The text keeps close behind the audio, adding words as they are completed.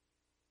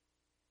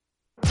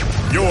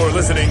You're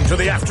listening to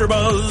the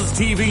AfterBuzz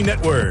TV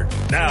Network,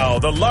 now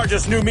the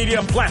largest new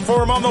media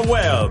platform on the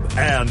web,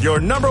 and your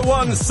number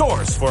one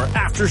source for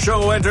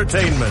after-show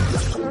entertainment.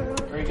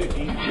 Very good,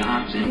 Keith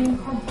Johnson.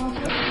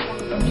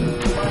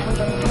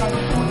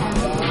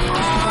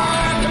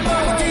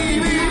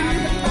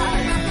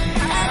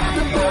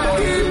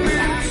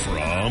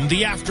 From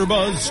the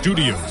AfterBuzz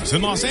Studios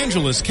in Los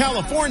Angeles,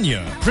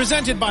 California,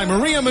 presented by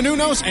Maria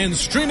Menounos and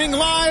streaming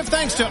live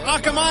thanks to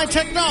Akamai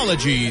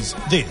Technologies.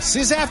 This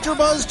is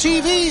AfterBuzz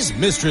TV's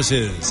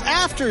Mistresses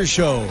After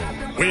Show.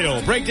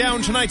 We'll break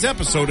down tonight's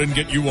episode and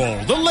get you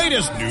all the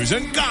latest news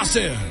and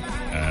gossip.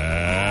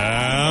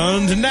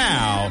 And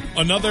now,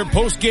 another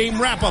post-game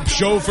wrap-up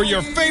show for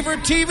your favorite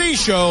TV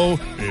show.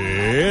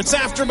 It's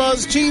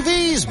AfterBuzz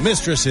TV's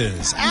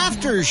Mistresses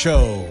After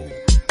Show.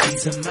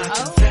 These are my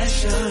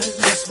confessions.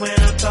 Just when I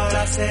thought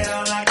I said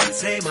all I can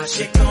say, my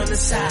chick on the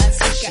side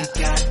says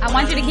she got. I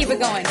want you to keep it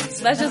going.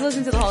 Let's just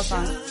listen to the whole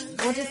song.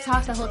 We'll just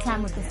talk the whole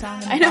time with the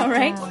song. I know,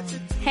 right?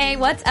 Hey,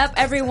 what's up,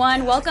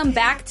 everyone? Welcome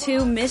back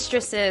to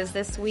Mistresses.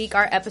 This week,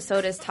 our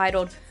episode is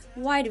titled,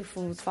 Why Do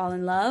Fools Fall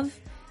in Love?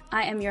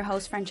 I am your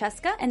host,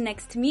 Francesca, and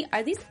next to me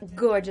are these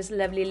gorgeous,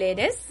 lovely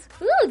ladies.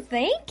 Ooh,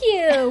 thank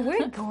you.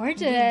 We're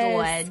gorgeous.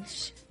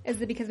 Gorge. Is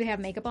it because we have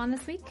makeup on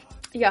this week?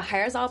 Your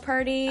hair's all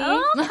pretty.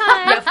 Oh,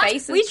 hi. Your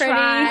face is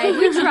pretty.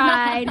 We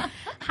tried.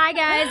 Hi,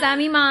 guys. I'm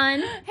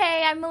Iman.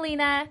 Hey, I'm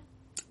Melina.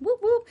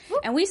 Whoop, whoop.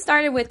 And we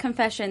started with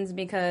confessions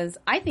because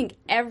I think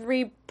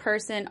every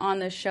person on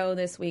the show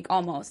this week,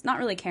 almost, not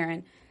really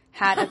Karen,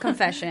 had a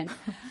confession,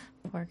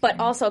 but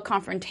also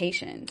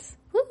confrontations.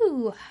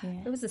 Ooh,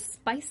 It was a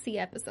spicy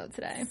episode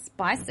today.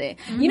 Spicy.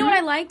 You know what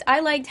I liked? I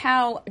liked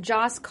how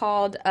Joss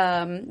called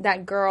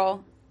that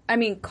girl...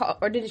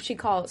 or did she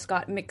call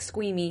Scott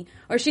McSqueamy?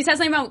 Or she said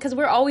something about, because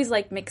we're always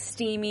like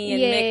McSteamy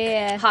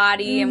and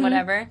McHottie and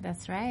whatever.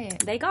 That's right.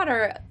 They got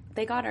her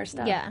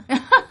stuff. Yeah.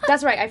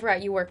 That's right. I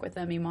forgot you work with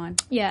them, Iman.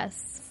 Yes.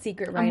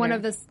 Secret writer. I'm one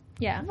of the...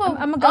 Yeah. Well,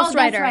 I'm a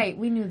ghostwriter. That's right.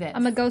 We knew this.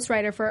 I'm a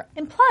ghostwriter for...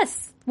 And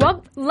plus...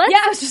 Well, let's... Yeah,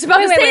 I was just about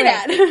to say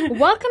that.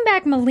 Welcome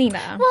back,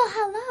 Melina. Well,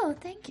 hello.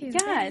 Thank you.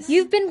 Yes.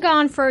 You've been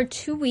gone for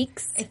 2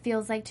 weeks. It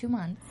feels like 2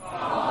 months.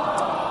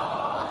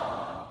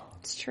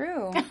 It's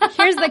true.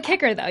 Here's the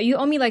kicker, though. You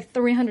owe me like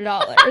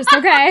 $300,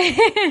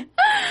 okay?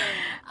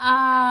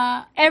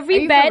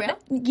 Every bet...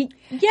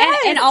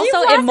 Yes. And also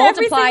it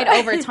multiplied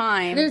over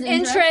time. There's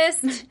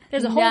interest.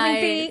 There's a holding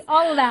fee.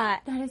 All of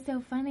that. That is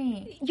so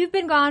funny. You've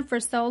been gone for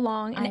so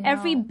long, and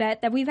every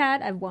bet that we've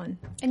had, I've won.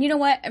 And you know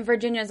what?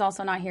 Virginia's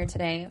also not here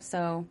today,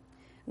 so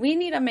we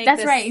need to make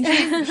That's this... right.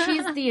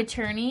 She's the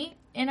attorney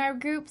in our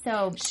group,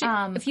 so...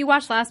 if you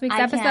watched last week's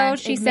episode,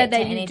 she said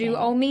that you do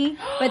owe me,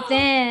 but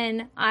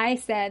then I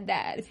said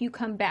that if you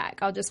come back,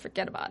 I'll just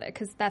forget about it,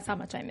 because that's how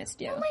much I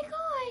missed you. Oh my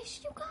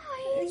gosh, you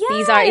guys. Yes.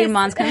 These are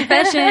Iman's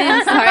confessions.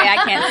 Sorry,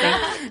 I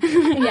can't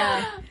sing.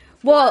 Yeah.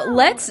 Well,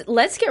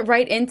 let's get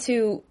right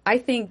into, I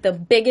think, the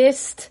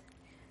biggest,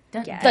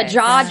 the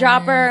jaw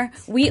dropper.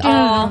 We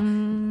all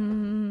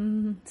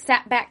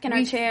sat back in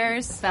our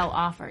chairs. Fell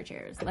off our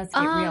chairs. Let's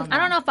get real now. I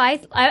don't know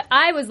if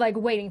I was like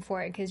waiting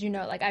for it, because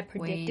like I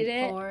predicted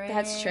it.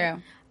 That's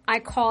true. I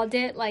called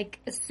it like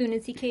as soon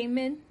as he came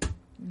in.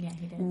 Yeah,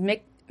 he did.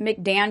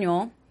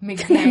 McDaniel.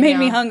 That made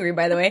me hungry,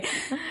 by the way.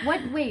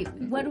 Wait,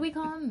 what do we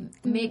call him?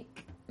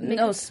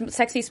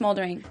 Sexy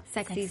Smoldering.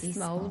 Sexy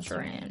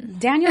smoldering.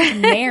 Daniel's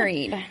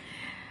married.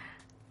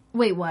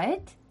 Wait,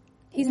 what?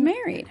 He's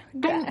married.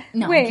 No,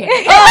 Wait. I'm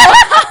kidding.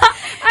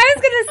 I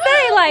was gonna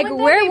say,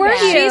 like, where were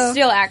you? She's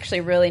still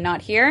actually really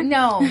not here.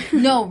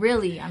 No,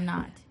 really, I'm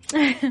not.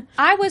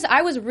 I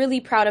was really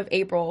proud of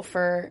April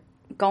for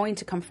going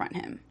to confront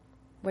him.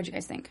 What'd you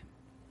guys think?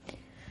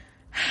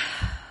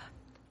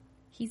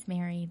 He's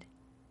married.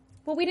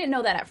 Well, we didn't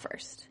know that at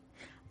first.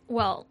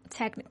 Well,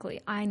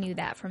 technically, I knew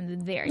that from the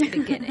very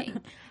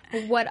beginning.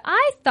 What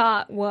I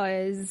thought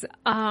was,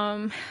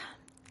 I'm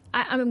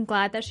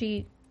glad that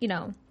she,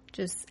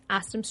 just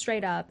asked him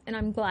straight up, and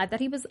I'm glad that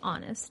he was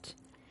honest.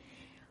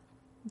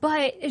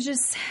 But it's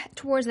just,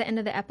 towards the end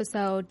of the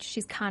episode,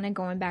 she's kind of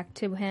going back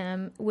to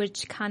him,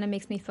 which kind of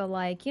makes me feel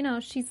like,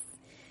 she's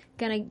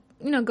gonna,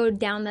 go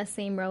down that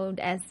same road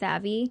as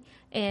Savvy.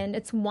 And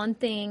it's one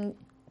thing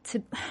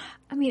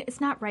it's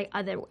not right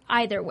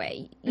either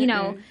way. You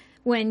know,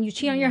 when you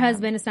cheat on your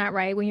husband, it's not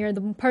right. When you're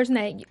the person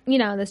that,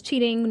 that's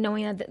cheating,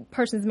 knowing that the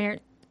person's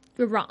married,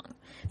 you're wrong.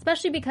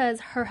 Especially because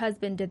her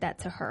husband did that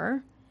to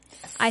her.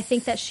 I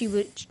think that she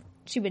would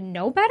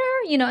know better,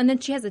 and then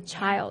she has a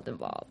child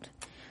involved.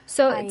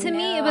 So to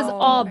me, it was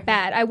all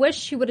bad. I wish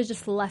she would have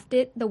just left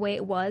it the way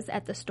it was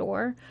at the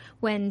store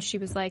when she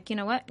was like, you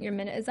know what, your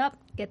minute is up,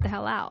 get the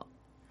hell out.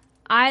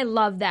 I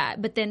love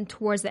that, but then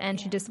towards the end,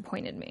 she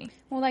disappointed me.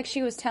 Well, like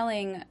she was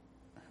telling,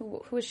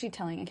 who was she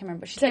telling? I can't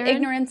remember. She Karen? said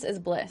ignorance is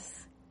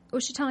bliss.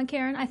 Was she telling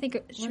Karen? I think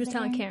she was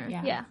telling Karen.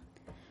 Yeah.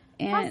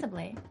 And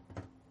Possibly.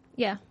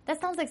 Yeah. That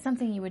sounds like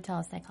something you would tell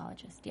a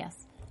psychologist. Yes.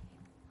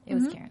 It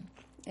was Karen.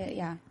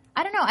 yeah.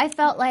 I don't know. I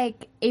felt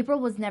like April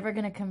was never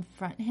going to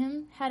confront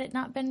him had it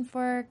not been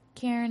for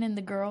Karen and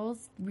the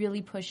girls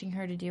really pushing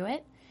her to do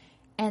it.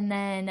 And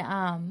then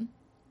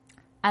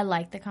I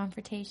like the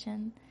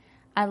confrontation.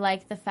 I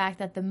like the fact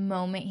that the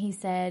moment he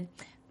said,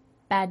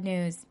 bad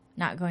news,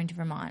 not going to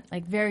Vermont,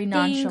 like very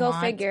nonchalant. Go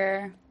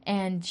figure.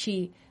 And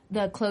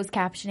the closed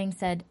captioning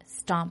said,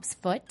 stomps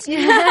foot.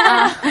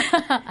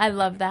 I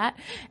love that.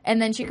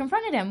 And then she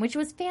confronted him, which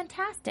was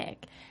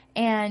fantastic.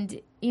 And,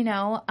 you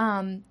know,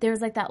 there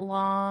was like that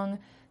long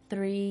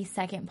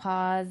 3-second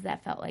pause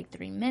that felt like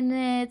 3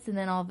 minutes. And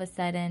then all of a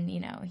sudden, you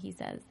know, he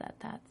says that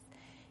that's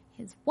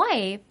his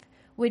wife,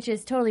 which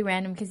is totally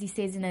random because he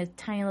stays in a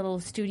tiny little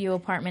studio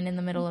apartment in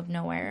the middle of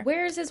nowhere.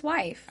 Where is his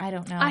wife? I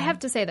don't know. I have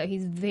to say, though,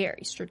 he's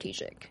very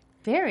strategic.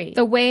 Very.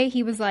 The way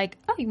he was like,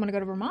 oh, you want to go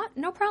to Vermont?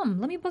 No problem.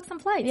 Let me book some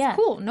flights. Yeah.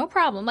 Cool. No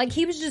problem. Like,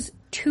 he was just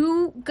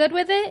too good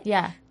with it.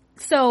 Yeah.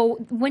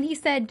 So when he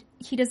said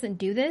he doesn't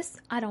do this,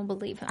 I don't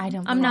believe him.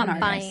 I'm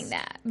not buying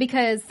that.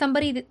 Because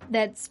somebody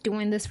that's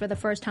doing this for the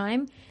first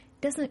time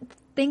doesn't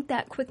think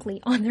that quickly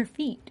on their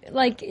feet.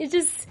 Like, it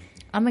just...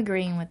 I'm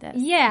agreeing with this.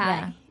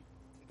 Yeah.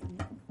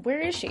 Where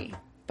is she?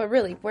 But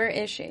really, where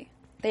is she?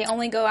 They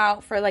only go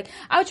out for, like...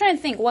 I was trying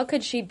to think, what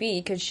could she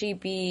be? Could she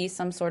be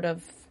some sort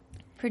of...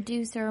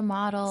 producer,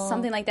 model.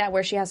 Something like that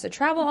where she has to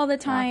travel all the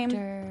time.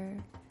 Actor.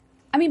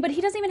 I mean, but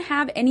he doesn't even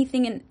have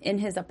anything in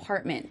his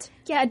apartment.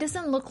 Yeah, it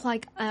doesn't look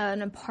like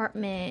an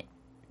apartment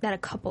that a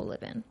couple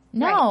live in.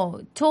 No,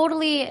 right.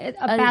 Totally a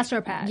bachelor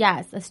pad.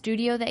 Yes, a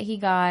studio that he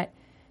got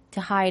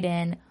to hide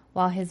in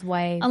while his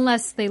wife...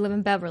 Unless they live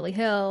in Beverly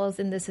Hills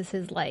and this is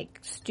his, like,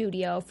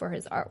 studio for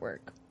his artwork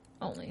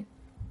only.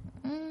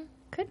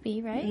 Could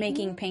be, right?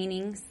 Making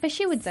paintings. But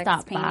she would sex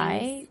stop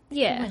paintings. by.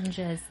 Yeah. She wouldn't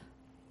just...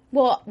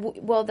 Well,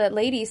 the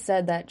lady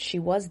said that she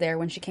was there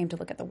when she came to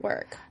look at the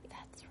work.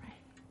 That's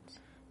right.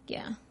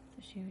 Yeah.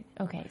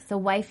 Okay, so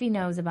wifey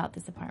knows about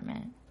this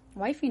apartment.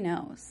 Wifey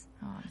knows.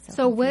 Oh, I'm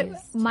So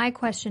confused. my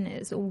question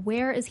is,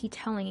 where is he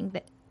telling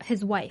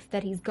his wife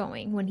that he's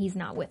going when he's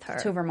not with her?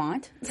 To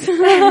Vermont.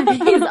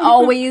 He's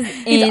always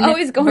in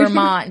always going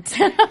Vermont.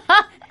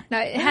 No,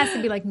 it has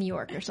to be like New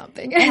York or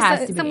something. It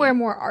has to be. Somewhere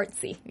more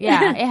artsy.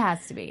 Yeah, it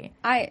has to be.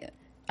 I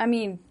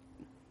mean,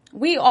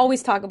 we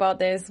always talk about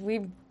this.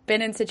 We've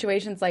been in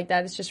situations like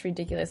that. It's just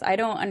ridiculous. I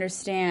don't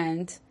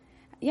understand.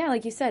 Yeah,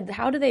 like you said,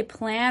 how do they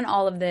plan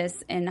all of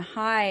this and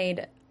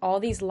hide all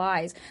these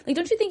lies? Like,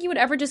 don't you think you would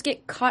ever just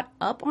get caught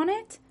up on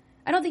it?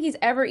 I don't think he's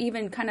ever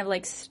even kind of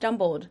like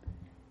stumbled.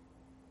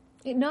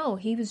 No,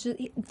 he was just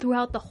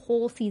throughout the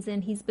whole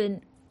season. He's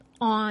been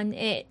on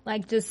it,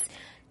 like just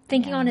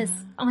thinking on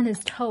his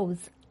toes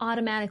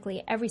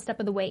automatically every step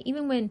of the way.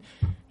 Even when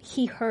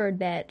he heard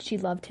that she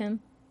loved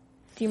him,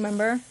 do you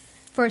remember?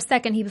 For a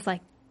second, he was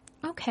like,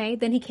 "Okay."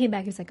 Then he came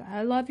back. He's like,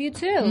 "I love you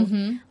too."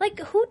 Mm-hmm. Like,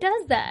 who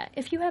does that?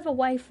 If you have a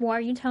wife, why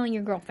are you telling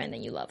your girlfriend that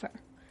you love her?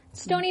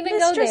 Just don't even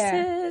go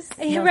there.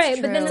 You're right,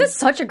 true. but then This is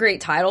such a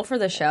great title for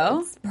the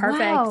show. perfect.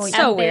 Wow,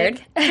 So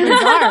epic. weird.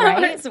 Bizarre,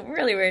 right? It's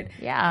really weird.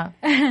 Yeah.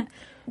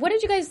 What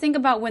did you guys think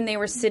about when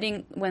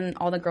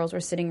all the girls were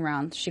sitting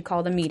around? She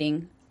called a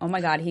meeting. Oh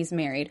my God, he's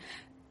married.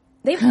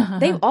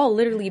 They've all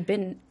literally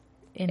been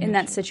in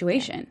that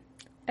situation.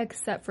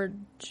 Except for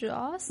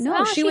Joss.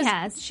 No, she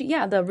has.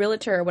 The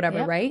realtor or whatever,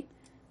 Yep. right?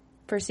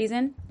 First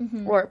season,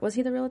 or was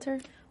he the realtor?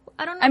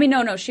 I don't know. I mean,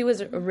 no, she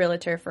was a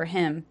realtor for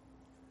him,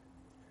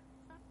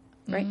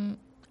 right?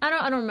 I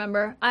don't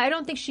remember. I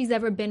don't think she's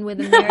ever been with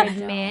a married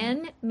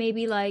man.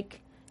 Maybe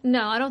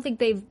no, I don't think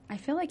they've. I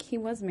feel like he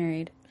was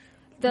married.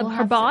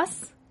 Her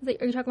boss? Are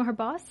you talking about her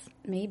boss?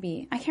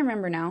 Maybe I can't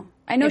remember now.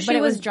 I know But she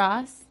it was. was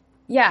Joss.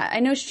 Yeah, I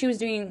know she was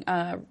doing.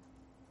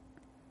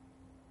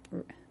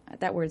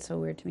 That word's so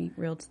weird to me.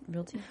 Realty.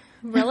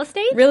 Real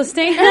estate? Real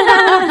estate.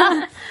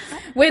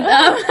 With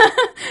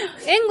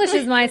English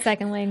is my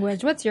second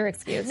language. What's your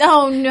excuse?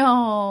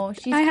 No,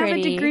 she's I have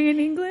pretty. a degree in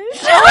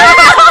English.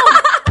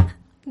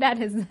 That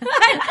is.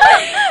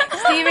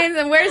 Stevens,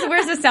 and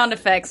where's the sound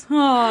effects?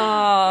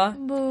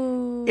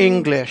 Aww.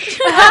 English.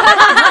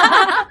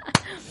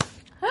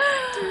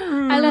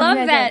 I love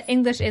that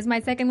English is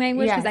my second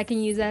language because Yes. I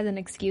can use it as an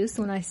excuse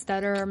when I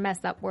stutter or mess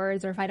up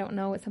words or if I don't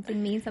know what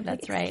something means. I'm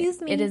That's like, right.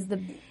 excuse me. It is the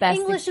best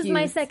English is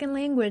my excuse. second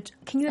language.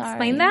 Can you Sorry.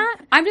 explain that?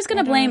 I'm just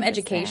gonna I don't blame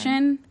understand.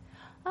 education.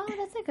 Oh,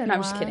 that's a good one. No,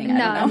 I'm just kidding. I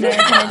No, don't know.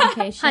 American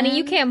education. Honey,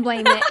 you can't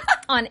blame it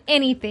on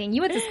anything.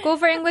 You went to school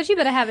for English, you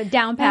better have it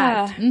down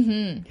pat.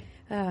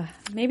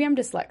 Maybe I'm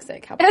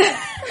dyslexic. How about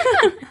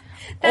that?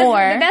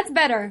 That's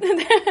better.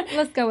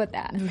 Let's go with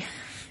that.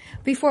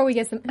 Before we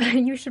get some,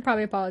 you should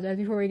probably apologize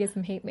before we get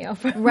some hate mail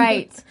from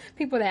Right.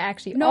 people that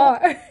actually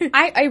are.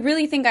 I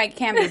really think I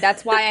can be.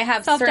 That's why I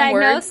have certain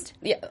words. Self-diagnosed?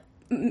 Yeah.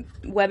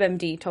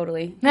 WebMD,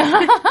 totally.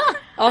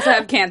 Also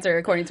have cancer,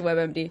 according to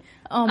WebMD.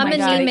 Oh my I'm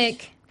God.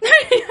 anemic.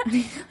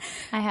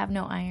 I have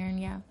no iron.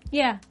 Yeah.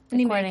 Yeah.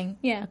 According.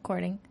 Yeah.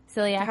 According.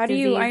 Celiac How do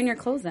you disease. iron your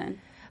clothes then?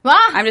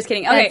 Ah! I'm just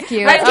kidding. Okay. That's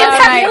cute. Right, Oh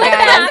yes, my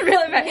God. that's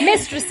really bad.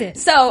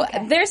 Mistresses. So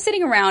they're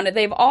sitting around.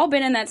 They've all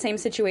been in that same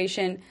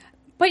situation.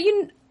 But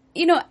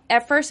you know,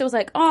 at first it was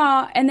like,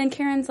 aw, and then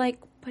Karen's like,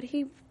 but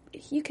you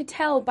could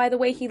tell by the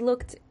way he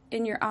looked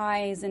in your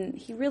eyes, and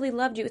he really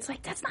loved you. It's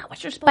like, that's not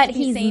what you're supposed to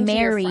be saying to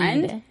your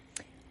friend.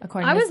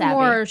 according I to was Savvy.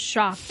 more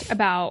shocked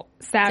about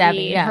Savvy,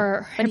 Savvy, yeah.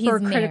 her But he's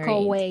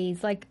hypocritical married.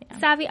 ways. Like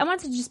Savvy, I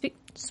wanted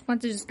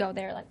to just go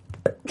there, like,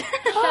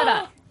 shut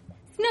up.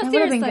 No, That would've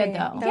seriously. been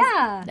good, though.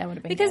 Yeah, That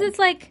would've been because good. it's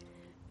like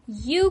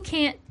you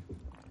can't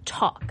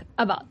talk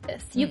about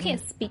this. You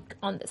can't speak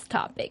on this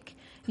topic.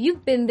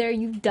 You've been there,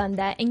 you've done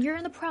that, and you're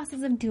in the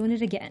process of doing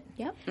it again.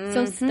 Yep.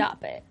 So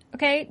stop it.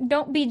 Okay?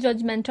 Don't be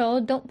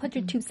judgmental. Don't put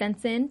your 2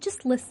 cents in.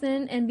 Just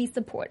listen and be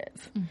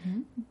supportive.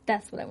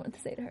 That's what I wanted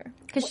to say to her.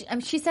 Because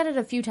she said it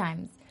a few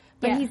times.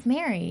 But Yeah. he's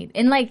married.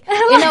 And, like,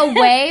 in a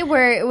way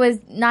where it was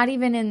not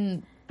even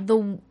in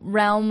the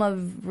realm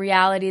of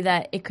reality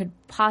that it could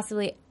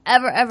possibly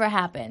ever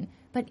happen.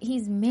 But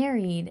he's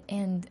married,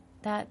 and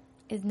that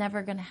is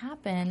never going to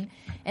happen.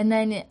 And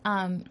then,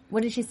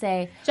 what did she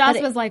say? Joss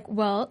That was like,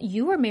 well,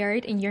 you were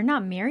married and you're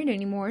not married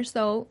anymore,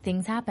 so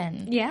things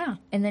happen. yeah.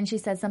 And then she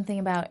said something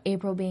about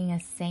April being a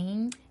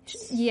saint.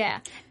 Yeah.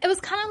 It was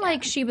kind of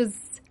like she was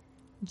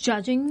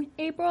judging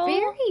April.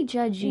 Very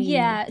judgy.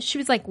 Yeah. She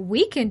was like,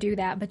 we can do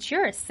that, but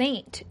you're a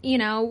saint,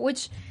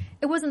 which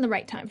it wasn't the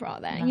right time for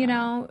all that,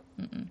 No.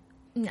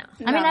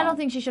 I mean, I don't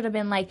think she should have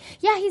been like,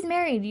 yeah, he's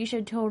married. You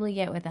should totally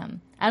get with him.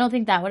 I don't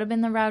think that would have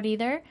been the route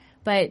either.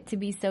 But to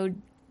be so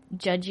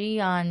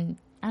judgy on,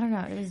 I don't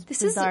know, it was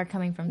bizarre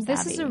coming from Savvy.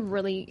 This is a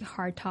really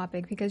hard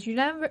topic because you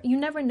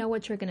never know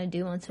what you're going to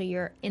do until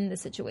you're in the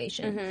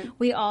situation.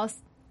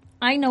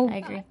 I know I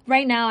agree.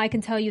 right now I can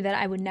tell you that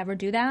I would never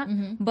do that,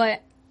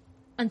 but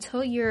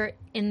until you're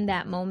in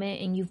that moment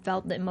and you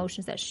felt the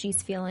emotions that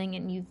she's feeling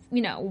and you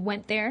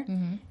went there,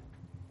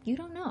 you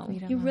don't know.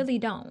 You really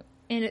don't.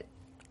 And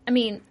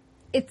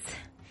it's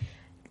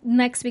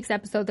next week's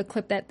episode, the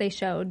clip that they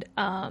showed,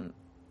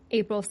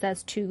 April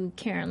says to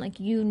Karen, like,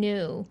 you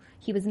knew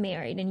he was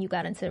married and you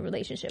got into a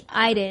relationship.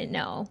 I didn't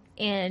know.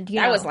 And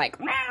I was like,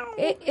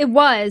 it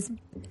was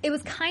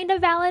kind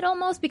of valid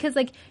almost because,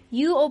 like,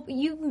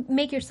 you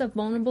make yourself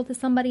vulnerable to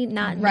somebody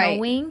not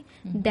knowing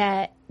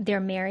that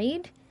they're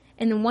married.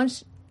 And then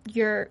once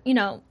your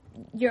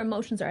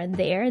emotions are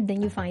there,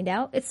 then you find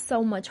out it's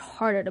so much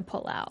harder to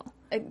pull out.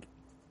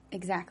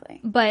 exactly.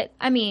 But,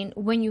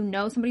 when you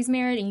know somebody's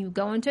married and you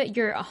go into it,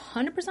 you're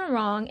 100%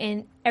 wrong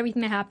and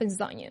everything that happens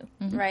is on you.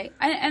 Right.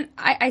 And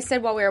I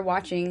said while we were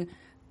watching,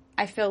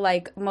 I feel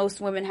like most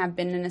women have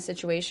been in a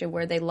situation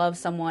where they love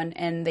someone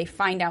and they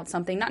find out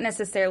something, not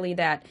necessarily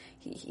that,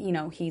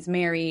 he's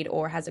married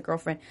or has a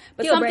girlfriend,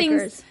 but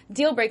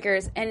deal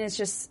breakers. And it's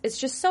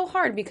just so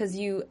hard because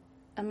you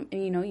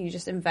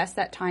just invest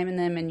that time in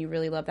them and you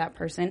really love that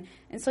person.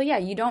 And so,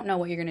 you don't know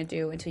what you're going to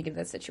do until you get to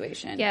that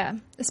situation. Yeah,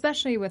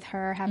 especially with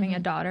her having a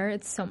daughter,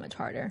 it's so much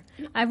harder.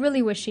 I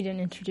really wish she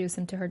didn't introduce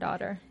him to her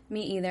daughter.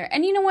 Me either.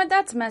 And you know what?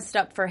 That's messed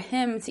up for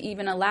him to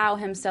even allow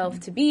himself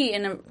to be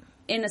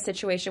in a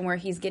situation where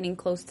he's getting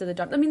close to the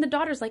daughter. I mean, the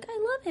daughter's like,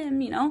 I love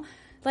him,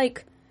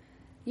 Like,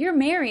 you're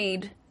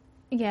married.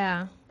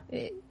 Yeah.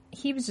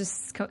 He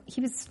was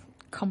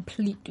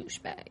complete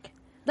douchebag.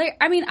 Like,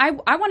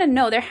 I want to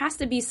know, there has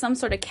to be some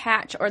sort of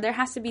catch, or there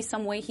has to be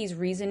some way he's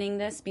reasoning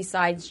this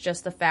besides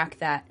just the fact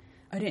that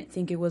I didn't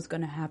think it was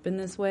going to happen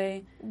this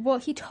way. Well,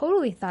 he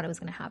totally thought it was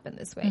going to happen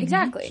this way.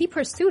 Exactly. He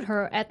pursued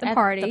her at the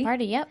party. At the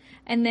party, yep.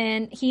 And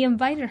then he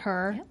invited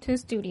her to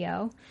his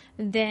studio.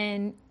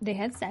 Then they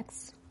had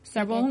sex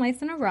several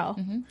nights in a row.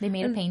 They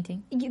made a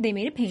painting. They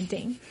made a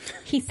painting.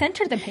 He sent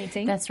her the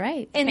painting. That's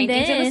right. And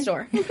Paintings then, in the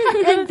store.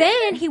 and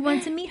then he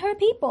wanted to meet her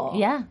people.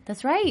 Yeah,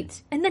 that's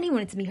right. And then he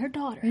wanted to meet her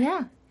daughter.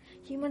 Yeah.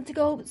 He wanted to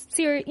go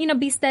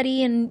be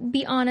steady and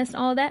be honest,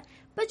 all that.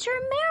 But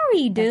you're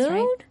married, dude. That's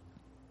right.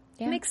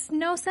 Yeah. Makes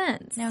no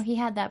sense. No, he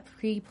had that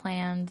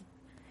pre-planned.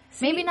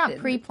 Maybe not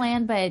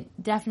pre-planned, but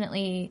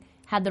definitely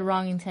had the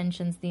wrong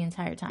intentions the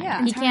entire time.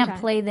 Yeah. He Entire can't time.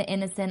 play the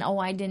innocent,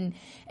 I didn't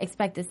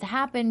expect this to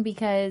happen,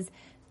 because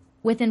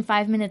within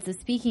 5 minutes of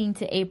speaking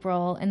to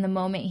April, in the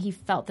moment he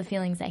felt the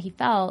feelings that he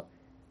felt,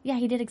 yeah,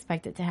 he did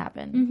expect it to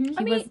happen.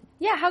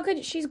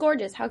 She's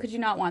gorgeous. How could you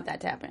not want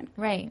that to happen?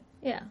 Right.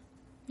 Yeah.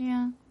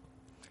 Yeah.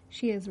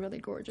 She is really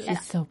gorgeous.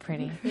 She's so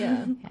pretty.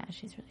 Yeah. Yeah,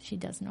 she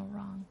does no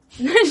wrong.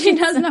 She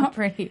does know.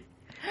 Pretty.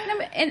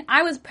 And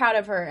I was proud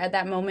of her at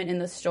that moment in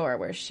the store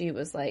where she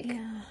was like,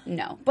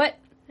 no. But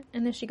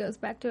And then she goes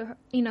back to her,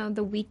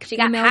 the weak she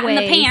got female hot in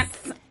the ways.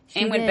 pants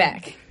and went did.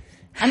 back.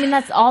 I mean,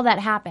 that's all that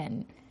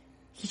happened.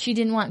 She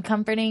didn't want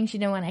comforting. She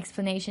didn't want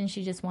explanation.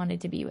 She just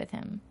wanted to be with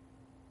him.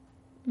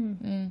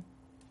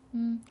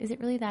 Is it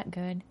really that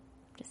good?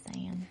 Just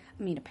saying.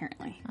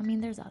 Apparently. I mean,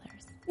 there's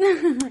others.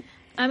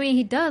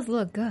 He does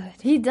look good.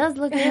 He does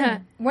look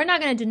good. We're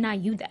not going to deny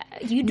you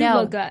that. You do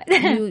No, look good.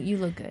 you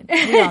look good.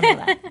 We all know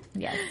that.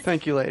 Yes.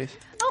 Thank you, ladies.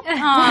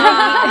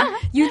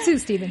 You too,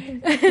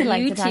 Stephen. We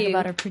like You to talk too.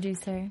 about our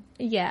producer.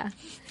 Yeah.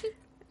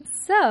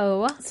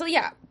 So, So,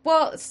 yeah.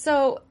 Well,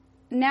 so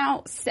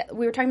now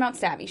we were talking about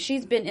Savvy.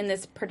 She's been in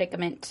this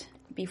predicament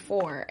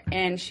before,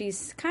 and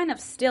she's kind of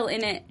still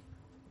in it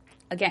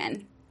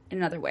again in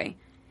another way.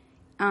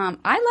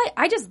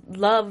 I just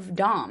love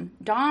Dom.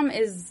 Dom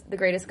is the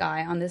greatest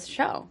guy on this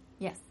show.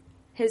 Yes.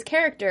 His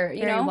character,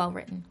 Very well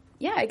written.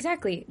 Yeah,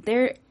 exactly.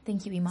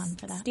 Thank you, Iman,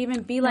 for that.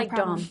 Steven, be like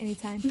Dom.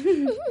 Anytime.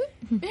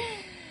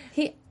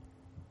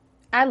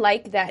 I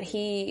like that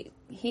he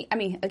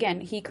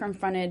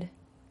confronted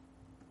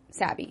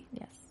Savvy.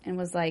 Yes. And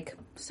was like,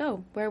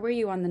 so, where were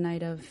you on the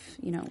night of,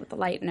 with the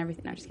light and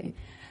everything? No, I'm just kidding.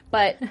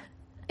 But,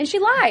 and she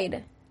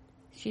lied.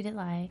 She did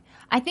lie.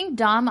 I think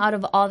Dom, out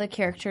of all the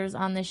characters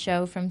on the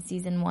show from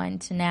season 1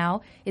 to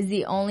now, is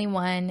the only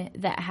one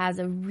that has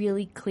a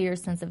really clear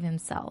sense of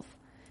himself,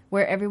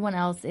 where everyone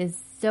else is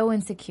so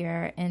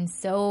insecure and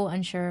so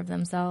unsure of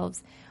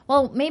themselves.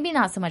 Well, maybe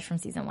not so much from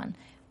season 1,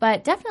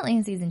 but definitely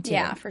in season 2.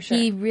 Yeah, for sure.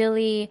 He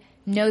really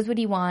knows what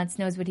he wants,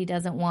 knows what he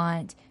doesn't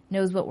want,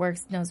 knows what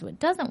works, knows what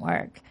doesn't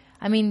work.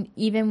 I mean,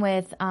 even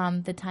with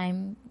the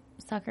time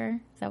sucker,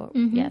 is that what?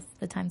 Yes,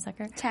 the time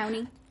sucker.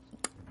 Townie.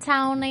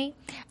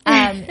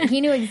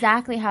 He knew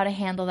exactly how to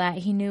handle that.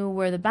 He knew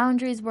where the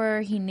boundaries were.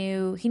 He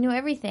knew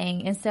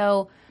everything. And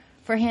so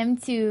for him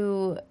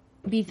to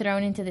be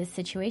thrown into this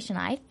situation,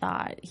 I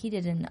thought he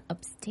did an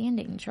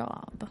upstanding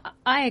job.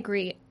 I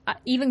agree.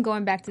 Even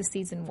going back to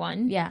season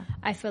 1, Yeah.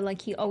 I feel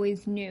like he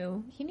always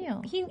knew. He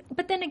knew.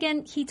 But then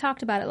again, he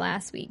talked about it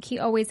last week. He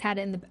always had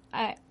it in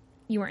the.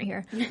 You weren't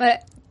here,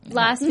 but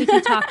last week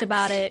he talked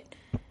about it.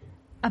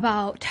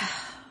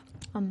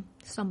 I'm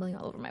stumbling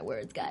all over my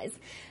words, guys.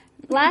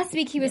 Last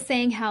week he was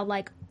saying how,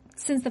 like,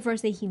 since the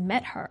first day he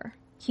met her,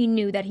 he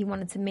knew that he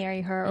wanted to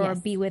marry her or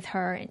be with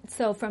her. And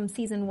so from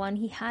season 1,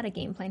 he had a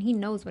game plan. He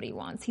knows what he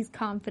wants. He's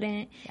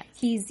confident. Yes.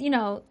 He's, he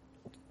knows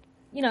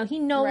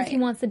Right. he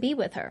wants to be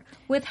with her.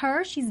 With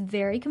her, she's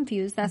very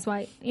confused. That's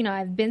why,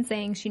 I've been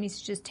saying she needs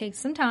to just take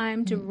some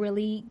time to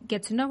really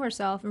get to know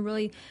herself and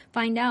really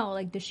find out,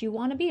 like, does she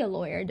want to be a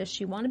lawyer? Does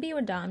she want to be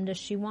with Dom? Does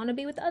she want to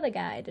be with the other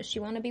guy? Does she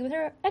want to be with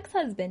her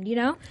ex-husband,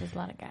 There's a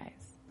lot of guys.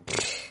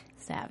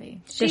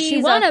 Savvy. Does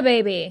she want a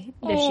baby?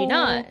 Does she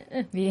not?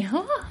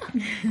 Yeah.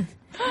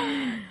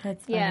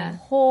 That's funny. Yeah.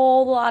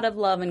 Whole lot of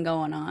loving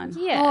going on.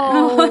 Yeah.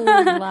 Whole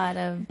lot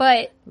of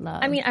But,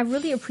 love. I mean, I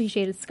really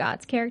appreciated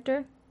Scott's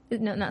character.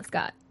 No, not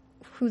Scott.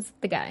 Who's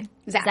the guy?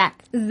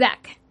 Zach.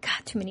 Zach.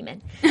 God, too many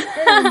men.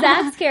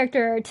 Zach's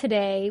character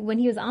today, when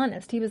he was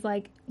honest, he was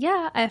like,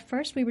 yeah, at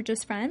first we were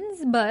just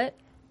friends, but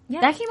yeah.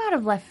 That came out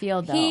of left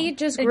field, though. He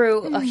just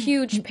grew a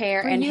huge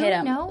pair and you? hit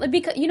him. No.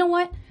 Because, you know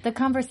what? The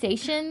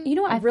conversation. You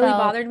know what I really felt-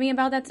 bothered me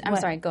about that? I'm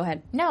What? sorry, go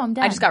ahead. No, I'm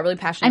done. I just got really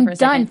passionate I'm for a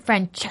done, second.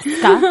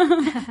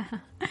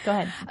 Francesca. Go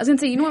ahead. I was going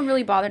to say, you know what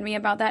really bothered me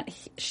about that?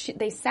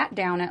 They sat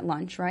down at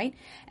lunch, right?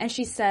 And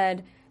she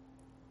said,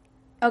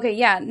 okay,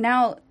 yeah,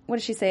 now, what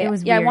did she say? It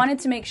was I weird. wanted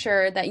to make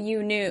sure that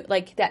you knew,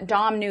 like, that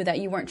Dom knew that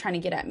you weren't trying to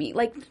get at me.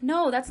 Like,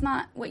 no, that's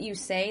not what you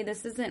say.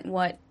 This isn't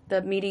what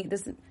the meeting,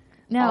 this is...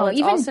 No, it's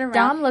even all surround-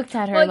 Dom looked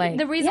at her Well, like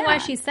the reason why yeah.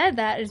 she said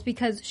that is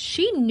because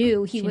she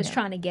knew he was knew.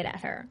 trying to get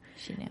at her.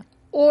 she knew.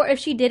 Or if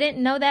she didn't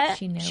know that,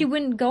 She knew. she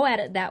wouldn't go at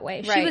it that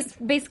way. She Right. was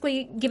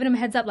basically giving him a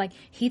heads up, like,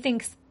 he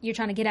thinks you're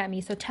trying to get at me,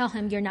 so tell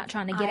him you're not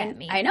trying to get at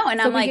me. I know, and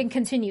so I'm we like- can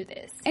continue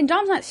this. And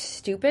Dom's not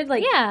stupid.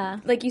 Like, Yeah.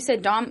 like you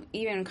said, Dom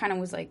even kind of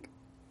was like,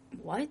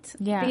 what?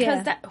 Yeah.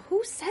 Because Yeah.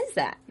 who says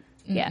that?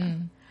 Yeah.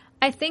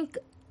 I think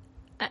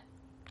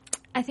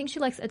she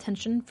likes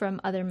attention from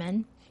other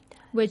men,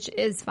 which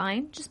is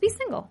fine. Just be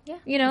single.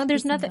 Yeah.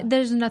 There's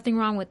nothing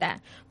wrong with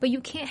that. But you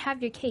can't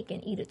have your cake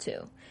and eat it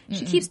too.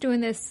 She keeps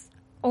doing this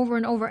over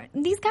and over.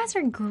 These guys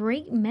are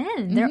great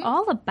men. They're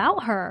all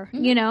about her,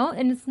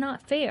 and it's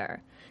not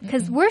fair.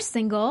 Because we're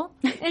single,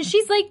 and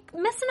she's like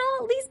messing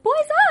all these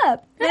boys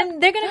up. And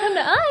they're going to come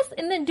to us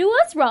and then do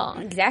us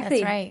wrong. Exactly.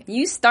 That's right.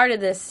 You started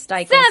this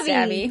cycle,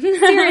 Savvy. Savvy.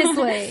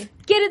 Seriously.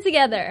 Get it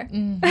together.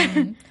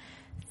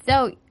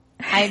 So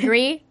I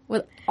agree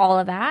with all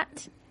of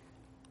that.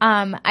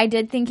 I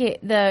did think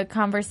the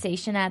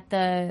conversation at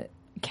the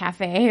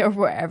cafe or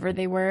wherever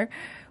they were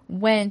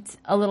went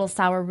a little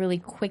sour really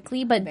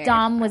quickly, but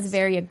Dom was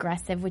very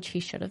aggressive, which he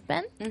should have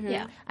been.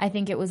 Yeah. I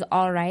think it was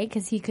all right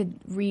because he could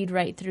read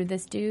right through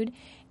this dude,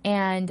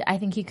 and I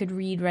think he could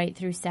read right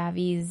through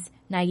Savvy's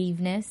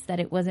naiveness, that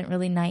it wasn't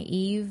really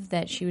naive,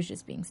 that she was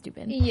just being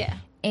stupid. Yeah.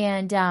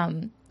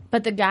 And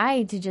but the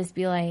guy to just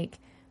be like,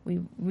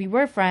 we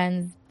were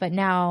friends, but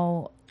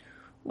now,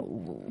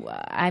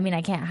 I mean,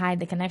 I can't hide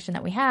the connection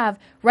that we have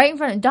right in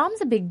front of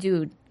Dom's a big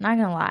dude, not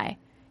gonna lie.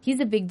 He's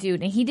a big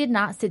dude, and he did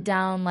not sit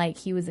down like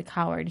he was a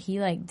coward. He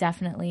like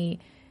definitely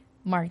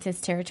marked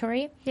his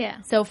territory.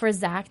 Yeah. So for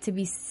Zach to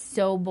be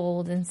so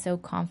bold and so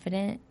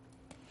confident,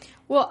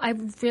 Well, I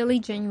really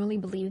genuinely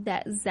believe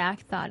that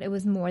Zach thought it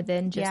was more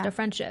than just Yeah. a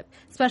friendship.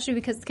 Especially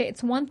because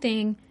it's one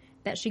thing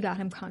that she got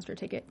him concert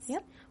tickets.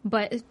 Yep.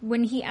 But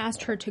when he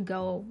asked her to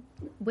go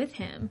with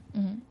him,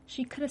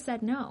 she could have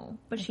said no,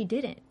 but she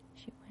didn't.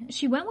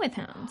 She went with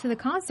him to the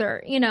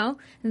concert, And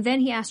then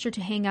he asked her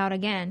to hang out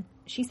again.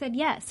 She said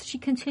yes. She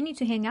continued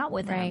to hang out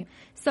with him. Right.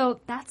 So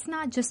that's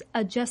not just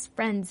a just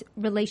friends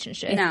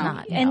relationship. It's No.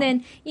 not. And no.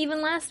 then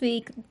even last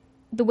week,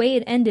 the way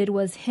it ended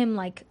was him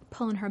like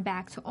pulling her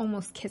back to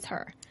almost kiss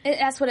her.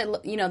 That's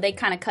what they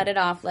kind of cut it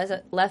off,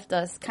 left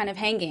us kind of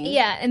hanging.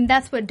 Yeah, and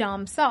that's what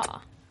Dom saw.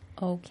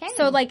 okay.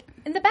 So like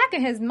in the back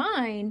of his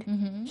mind,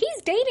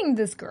 he's dating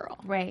this girl.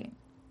 right.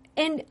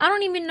 And I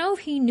don't even know if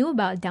he knew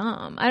about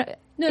Dom. I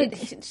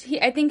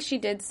think she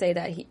did say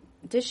that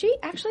did she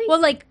actually?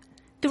 Well, like,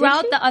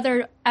 throughout the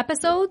other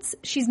episodes,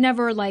 she's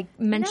never, like,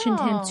 mentioned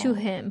him to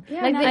him.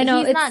 Yeah, like, I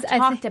know he's not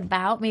talked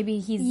about. Maybe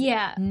he's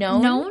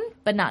known,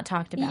 but not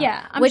talked about.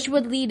 Yeah. Which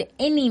would lead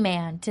any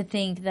man to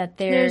think that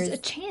there's a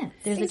chance.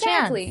 There's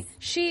exactly. a chance.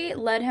 She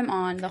led him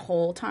on the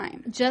whole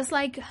time. Just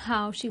like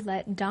how she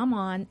let Dom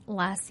on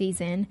last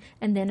season,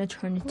 and then it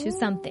turned into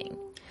something.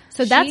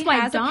 So that's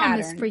why Dom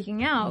is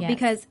freaking out,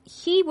 because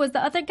he was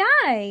the other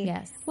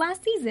guy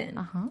last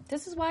season.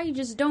 This is why you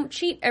just don't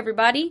cheat,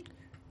 everybody.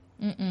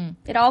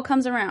 It all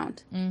comes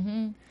around.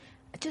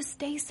 Just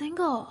stay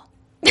single.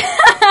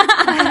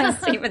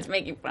 Steven's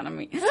making fun of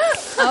me.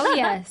 Oh,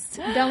 yes.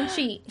 Don't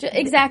cheat.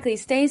 Exactly.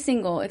 Stay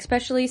single,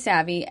 especially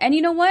Savvy. And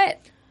you know what?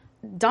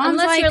 Dom's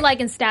Unless you're like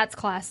in stats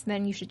class,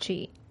 then you should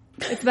cheat.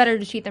 It's better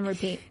to cheat than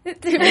repeat. This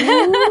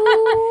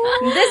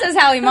is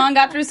how Iman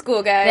got through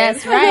school, guys.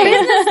 That's right.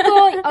 Business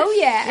school. Oh,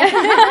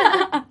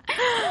 yeah.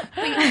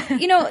 But,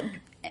 you know,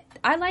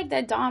 I like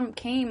that Dom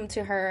came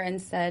to her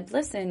and said,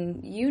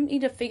 listen, you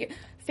need to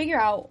figure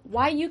out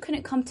why you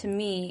couldn't come to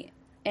me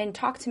and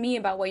talk to me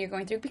about what you're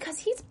going through, because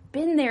he's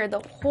been there the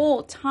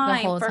whole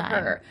time for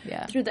her.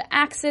 Yeah. Through the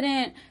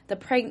accident,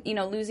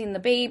 losing the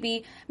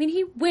baby. I mean,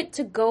 he went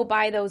to go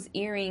buy those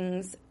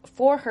earrings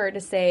for her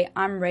to say,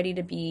 I'm ready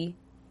to be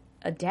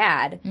a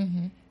dad.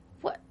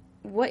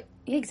 What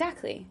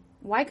exactly?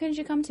 Why couldn't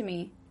you come to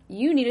me?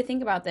 You need to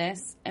think about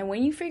this, and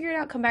when you figure it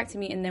out, come back to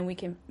me, and then we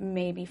can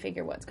maybe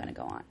figure what's going to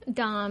go on.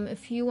 Dom,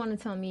 if you want to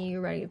tell me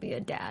you're ready to be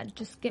a dad,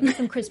 just get me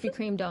some Krispy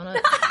Kreme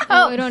donuts.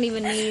 I don't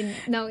even need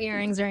no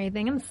earrings or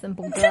anything. I'm a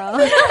simple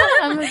girl.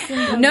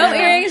 No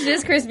earrings,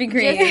 just Krispy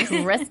Kreme.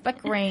 Krispy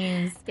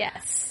Kremes.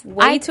 Yes.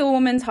 Way to a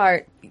woman's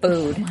heart.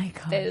 Food. Oh my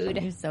god,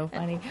 food. You're so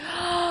funny.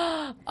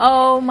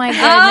 Oh my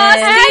goodness.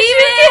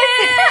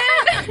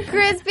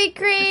 Krispy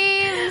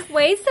Kremes.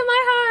 Ways to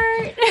my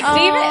heart.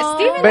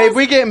 Steven. Babe,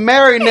 we get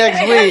married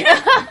next week.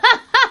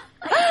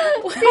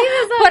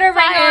 Put a ring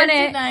on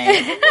it.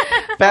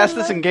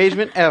 Fastest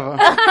engagement ever.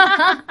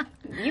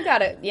 You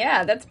got it.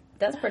 Yeah, that's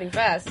pretty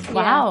fast.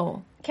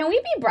 Wow. Can we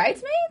be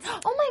bridesmaids?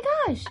 Oh my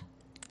gosh.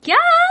 Yeah.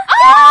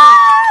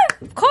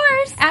 Of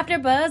course. After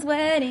Buzz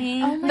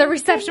wedding. Oh the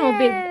reception will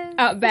be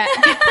out back.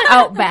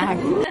 Out back.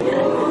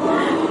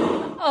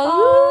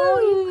 Oh,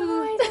 you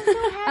guys, I'm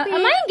so happy.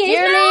 Am I engaged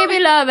Dearly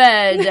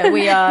beloved,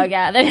 we are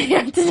gathered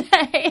here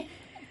today.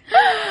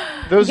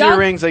 Those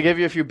earrings, I gave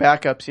you a few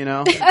backups, you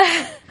know?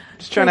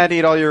 Just trying not to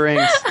eat all your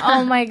rings.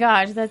 Oh my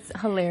gosh, that's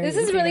hilarious.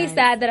 This is really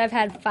sad that I've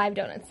had 5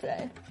 donuts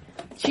today.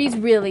 She's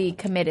really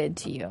committed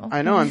to you.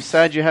 I know, I'm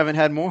sad you haven't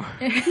had more.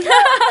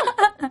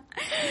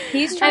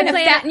 He's trying to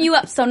fatten you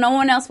up so no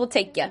one else will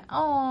take you.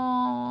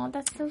 Oh,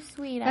 that's so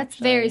sweet. That's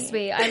actually. very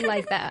sweet. I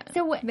like that.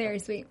 So very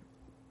sweet.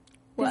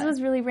 This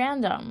was really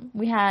random.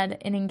 We had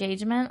an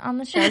engagement on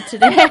the show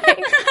today.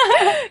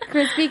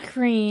 Krispy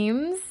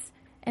Kremes.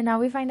 And now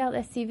we find out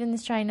that Steven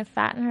is trying to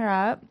fatten her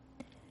up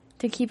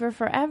to keep her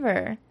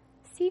forever.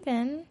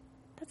 Steven,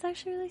 that's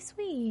actually really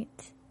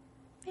sweet.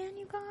 Man,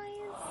 you guys.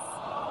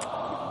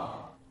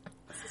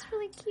 This is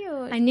really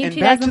cute. I knew And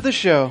back to the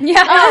show.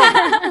 Yeah.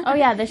 Oh,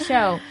 yeah, the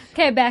show.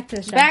 Okay, back to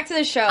the show. Back to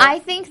the show. I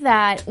think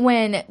that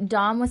when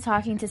Dom was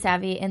talking to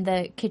Savvy in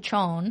the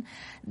kitchen,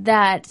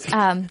 that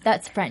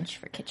that's French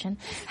for kitchen.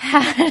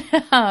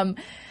 Let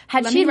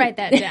me write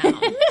that down.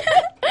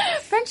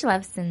 French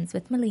lessons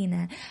with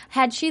Melina.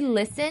 Had she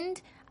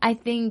listened, I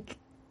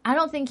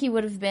don't think he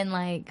would have been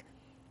like,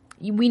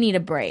 we need a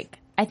break.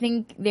 I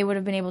think they would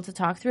have been able to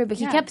talk through it, but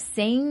he kept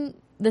saying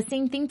the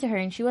same thing to her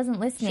and she wasn't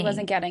listening. She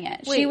wasn't getting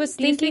it. Wait, she was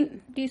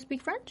thinking. Do you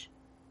speak French?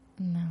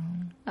 No.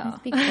 Oh. I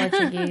speak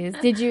Portuguese.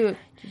 Did you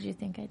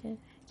think I did?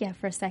 Yeah,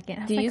 for a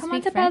second. Do you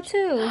Comment speak pas French?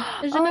 tu?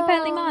 Je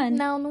m'appelle Iman.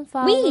 Não, não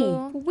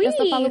falo. Oui. Eu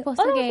só falo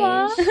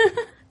português.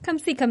 Comme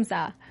ci, comme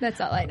ça.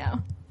 That's all I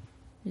know.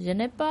 Je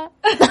n'ai pas.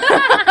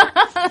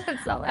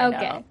 That's all I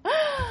know.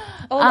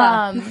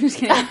 Hola.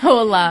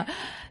 Hola.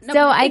 No,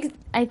 so I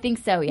think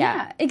so, yeah.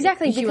 Yeah,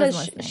 exactly. She Because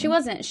wasn't she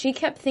wasn't. She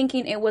kept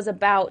thinking it was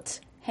about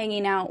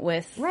hanging out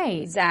with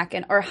Right. Zach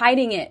or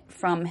hiding it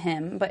from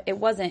him, but it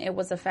wasn't. It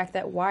was the fact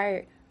that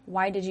why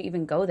did you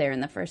even go there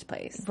in the first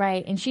place?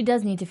 Right, and she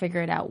does need to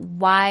figure it out.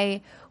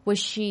 Why was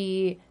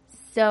she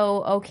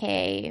so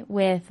okay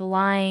with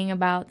lying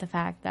about the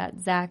fact that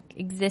Zach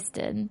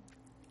existed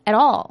at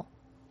all?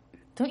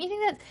 Don't you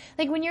think that,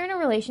 like, when you're in a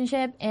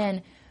relationship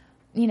and,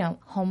 you know,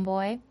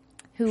 homeboy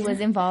who was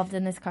involved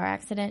in this car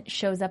accident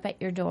shows up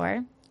at your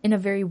door in a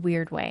very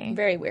weird way.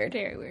 Very weird.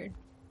 Very weird.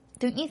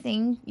 Don't you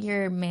think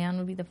your man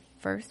would be the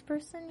first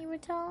person you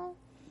would tell?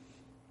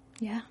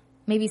 Yeah.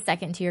 Maybe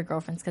second to your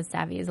girlfriends because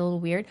Savvy is a little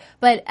weird.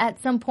 But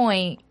at some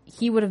point,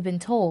 he would have been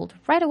told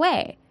right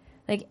away.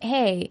 Like,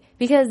 hey,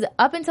 because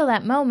up until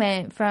that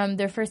moment from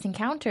their first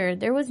encounter,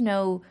 there was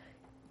no,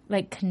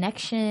 like,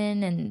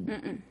 connection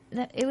and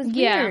it was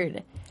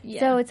weird. Yeah.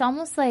 So it's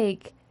almost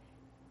like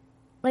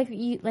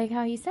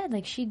how you said,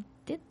 like, she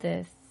did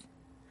this.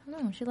 I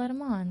don't know. She let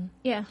him on.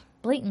 Yeah.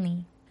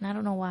 Blatantly. And I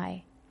don't know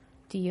why.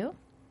 Do you?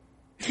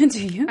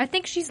 Do you? I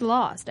think she's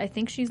lost. I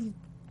think she's,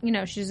 she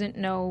doesn't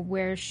know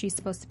where she's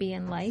supposed to be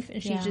in life,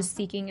 and she's just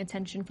seeking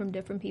attention from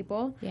different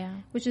people. Yeah.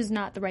 Which is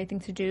not the right thing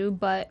to do,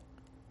 but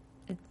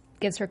it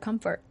gives her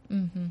comfort.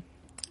 Mm-hmm.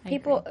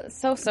 People,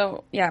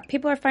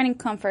 people are finding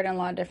comfort in a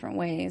lot of different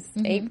ways.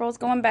 Mm-hmm. April's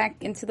going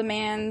back into the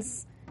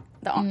man's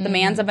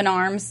of an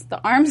arms,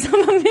 the arms of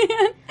a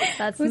man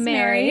That's who's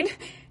married.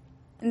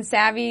 And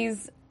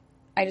Savvy's,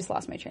 I just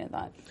lost my train of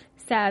thought.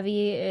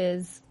 Savvy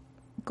is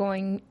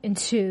going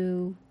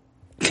into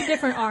two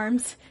different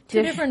arms.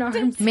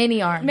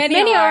 Many arms.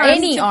 Many arms.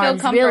 Any to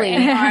arms, feel comfort. really.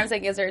 Any arms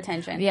that gives her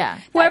attention. Yeah.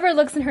 Whoever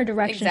looks in her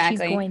direction,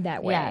 Exactly. she's going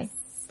that way. Yes.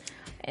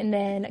 And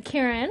then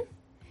Karen.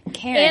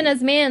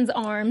 Anna's man's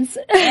arms.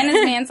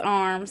 Anna's man's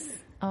arms.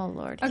 Oh,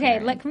 Lord. Okay,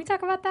 Karen. can we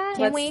talk about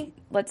that?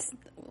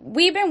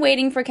 We've been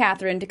waiting for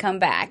Catherine to come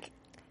back.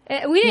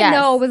 We didn't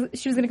know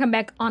she was going to come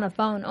back on a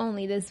phone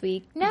only this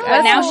week. No.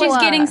 But now she's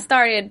getting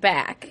started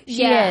back.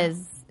 She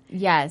is.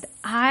 Yes.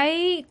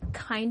 I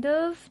kind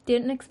of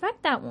didn't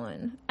expect that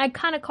one. I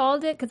kind of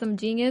called it because I'm a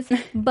genius,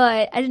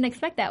 but I didn't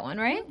expect that one,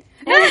 right?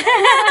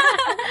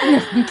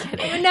 I'm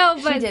kidding. No,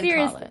 but She did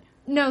serious. call it.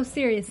 No,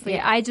 seriously.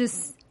 Yeah.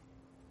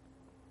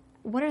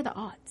 What are the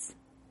odds?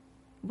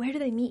 Where do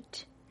they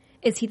meet?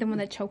 Is he the one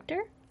that choked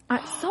her?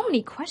 So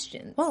many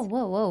questions.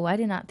 Whoa. I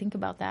did not think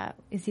about that.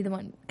 Is he the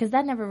one? Because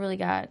that never really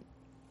got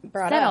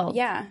Brought settled. up.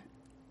 Yeah.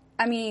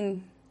 I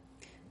mean,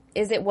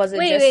 was it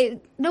Wait.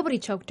 Nobody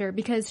choked her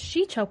because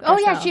she choked Oh,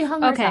 herself. yeah, she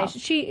hung herself. Okay,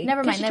 she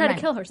Never mind. She never tried mind.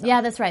 to kill herself. Yeah,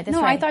 that's right. That's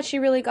No, right. I thought she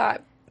really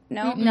got...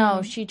 No?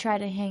 No, she tried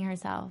to hang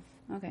herself.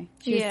 Okay.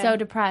 She was so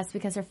depressed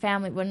because her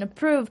family wouldn't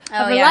approve of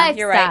her yeah, lifestyle.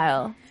 you're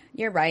right.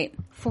 You're right.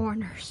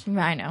 Foreigners.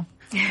 I know.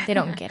 They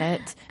don't get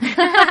it.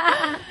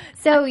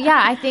 So,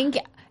 yeah, I think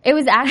it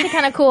was actually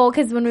kind of cool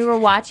because when we were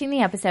watching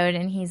the episode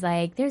and he's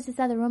like, there's this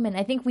other woman,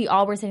 I think we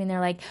all were sitting there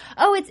like,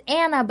 oh, it's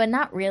Anna, but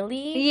not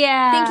really.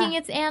 Yeah. Thinking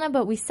it's Anna,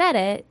 but we said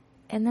it,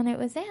 and then it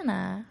was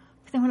Anna.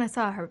 But then when I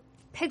saw her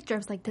picture, I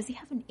was like, does he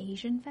have an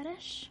Asian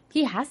fetish?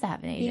 He has to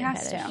have an Asian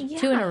has fetish. to.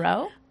 2 in a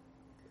row?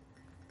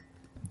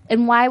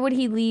 And why would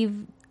he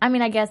leave? I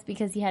mean, I guess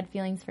because he had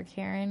feelings for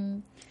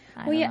Karen.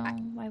 I don't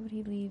know. Why would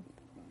he leave?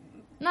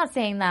 I'm not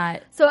saying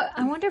that. So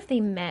I wonder if they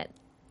met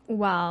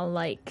while,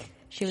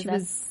 she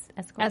was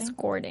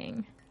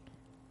escorting.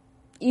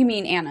 You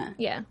mean Anna?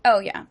 Yeah. Oh,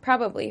 yeah.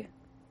 Probably.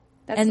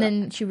 And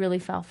then she really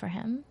fell for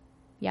him?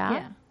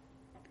 Yeah?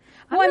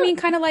 Well, I mean,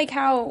 kind of like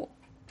how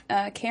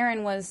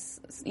Karen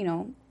was,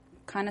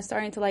 kind of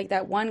starting to like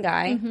that one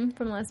guy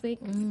From last week.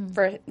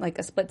 for like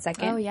a split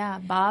second. Oh, yeah.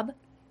 Bob?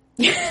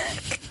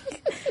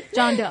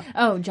 John Doe.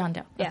 Oh, John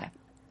Doe. Yeah. Okay.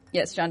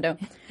 Yes, John Doe.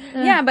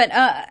 Yeah, but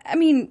I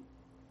mean,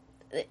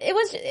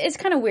 it's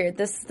kind of weird.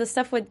 The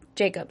stuff with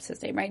Jacob's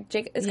his name, right?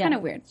 It's kind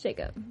of weird.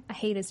 Jacob. I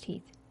hate his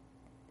teeth.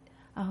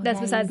 Oh, That's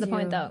yeah, besides you the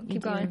point, do. though. You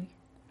Keep do. going.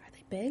 Are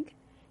they big?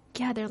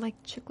 Yeah, they're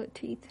like chiclet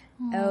teeth.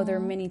 Oh, they're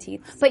mini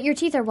teeth. But your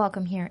teeth are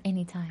welcome here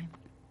anytime.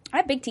 I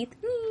have big teeth.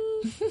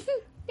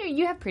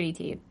 You have pretty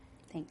teeth.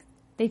 Thanks.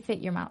 They fit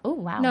your mouth. Oh,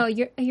 wow. No,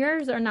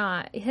 yours are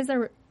not. His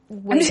are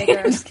way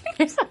bigger.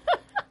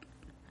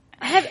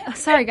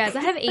 Sorry, guys.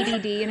 I have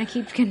ADD, and I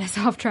keep getting us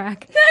off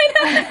track.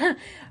 I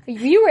know.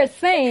 You were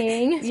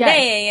saying...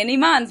 Today in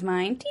Iman's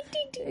mind.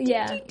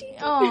 Yeah.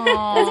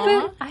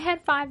 Aww. I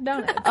had 5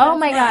 donuts. Oh,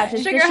 my gosh.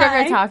 It's Sugar the sugar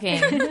high.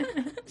 talking.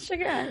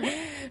 Sugar.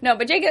 No,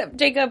 but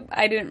Jacob,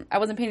 I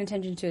wasn't paying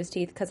attention to his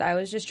teeth because I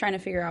was just trying to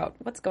figure out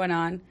what's going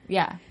on.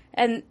 Yeah.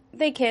 And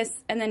they kiss,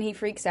 and then he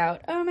freaks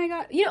out. Oh my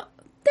god!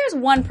 There's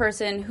one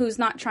person who's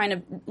not trying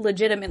to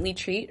legitimately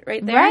treat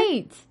right there.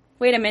 Right.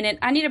 Wait a minute.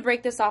 I need to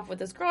break this off with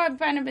this girl I've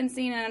kind of been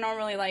seeing, and I don't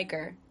really like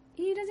her.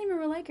 He doesn't even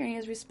really like her, and he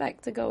has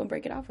respect to go and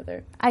break it off with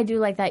her. I do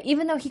like that.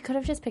 Even though he could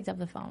have just picked up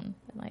the phone.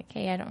 Like,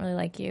 hey, I don't really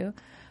like you.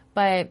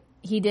 But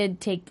he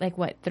did take,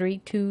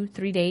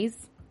 3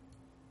 days?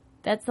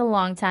 That's a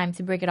long time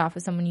to break it off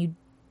with someone you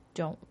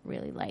don't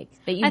really like.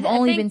 That you've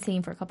only been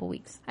seeing for a couple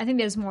weeks. I think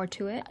there's more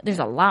to it. There's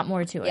a lot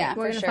more to it. Yeah. We're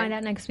For going to sure. find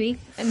out next week.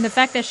 And the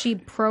fact that she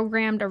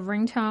programmed a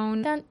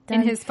ringtone Dun, in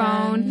dun, his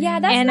phone Yeah,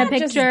 that's and a not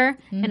just- picture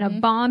and a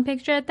bomb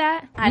picture at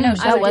that. I know.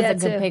 That was a that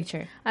good too.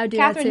 picture. I would do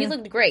Catherine, that you too.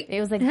 looked great. It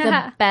was like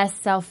the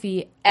best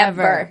selfie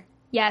ever. Ever.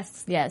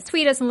 Yes. Yes.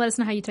 Tweet us and let us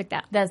know how you took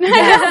that. That's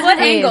yes, What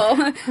please.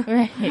 angle?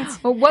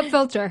 Right. Well, what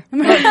filter?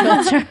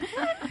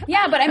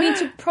 Yeah, but I mean,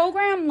 to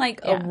program a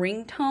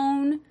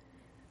ringtone.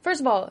 First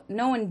of all,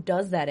 no one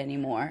does that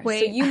anymore.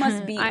 Wait, so you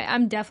must be.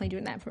 I'm definitely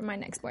doing that for my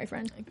next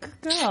boyfriend.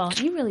 Girl,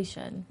 you really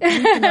should. You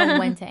need to know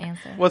when to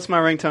answer. What's my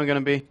ringtone going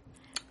to be?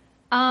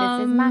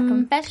 This is my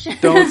confession.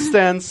 Don't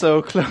stand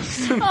so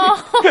close to me.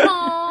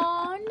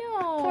 Oh,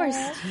 no. Poor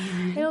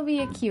Steve. It'll be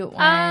a cute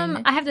one.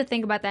 I have to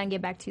think about that and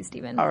get back to you,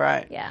 Steven. All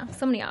right. Yeah,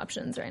 so many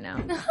options right now.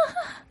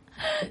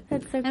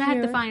 That's so cute. And I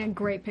have to find a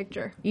great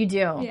picture. You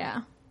do.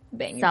 Yeah.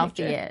 Bang your Selfie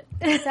picture. it.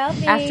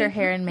 Selfie. After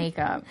hair and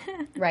makeup.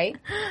 Right?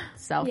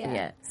 Selfie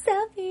Yeah. it.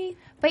 Selfie.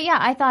 But yeah,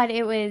 I thought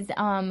it was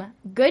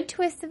good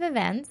twist of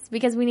events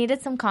because we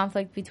needed some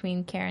conflict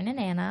between Karen and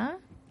Anna.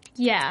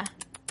 Yeah.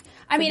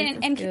 I mean,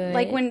 and good.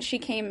 like when she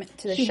came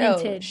to the She show,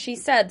 hinted. she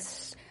said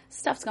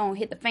stuff's gonna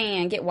hit the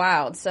fan, get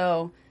wild.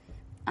 So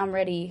I'm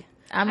ready.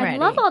 I'm ready. I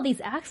love all these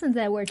accents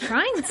that we're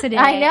trying today.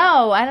 I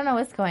know. I don't know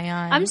what's going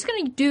on. I'm just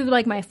going to do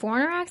like my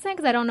foreigner accent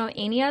because I don't know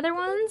any other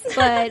ones.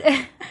 But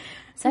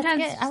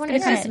sometimes I want to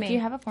it's hear just it. me. Do you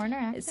have a foreigner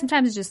accent?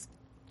 Sometimes it just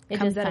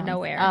comes just out of comes.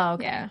 nowhere. Oh,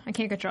 okay. Yeah, I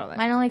can't control it.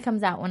 Mine only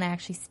comes out when I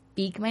actually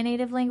speak my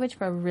native language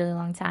for a really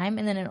long time,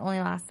 and then it only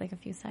lasts like a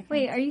few seconds.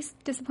 Wait, are you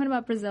disappointed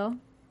about Brazil?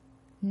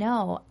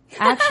 No.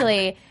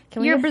 Actually,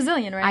 You're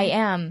Brazilian, right?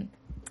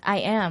 I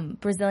am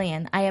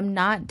Brazilian. I am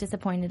not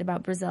disappointed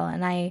about Brazil,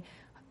 and I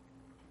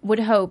would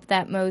hope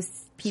that most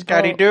people...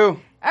 Scotty Doo.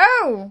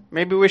 Oh!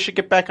 Maybe we should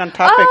get back on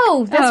topic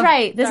Oh, that's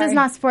right. This sorry. is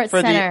not Sports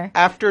for Center. the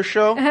after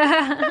show.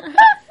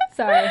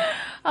 Sorry.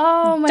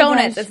 Oh, my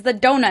Donuts. gosh. It's the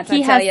donuts,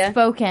 He I tell has you.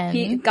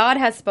 spoken. God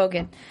has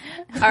spoken.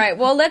 All right,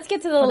 well, let's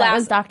get to the Well, that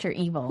was last. Dr.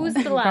 Evil. Who's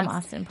the from last?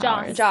 Austin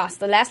Powers. Joss,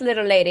 the last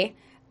little lady.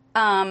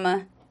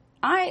 I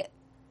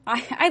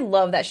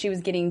love that she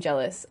was getting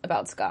jealous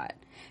about Scott.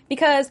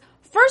 Because,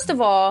 first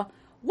of all,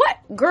 what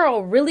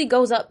girl really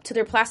goes up to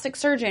their plastic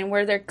surgeon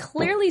where they're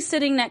clearly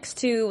sitting next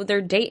to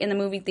their date in the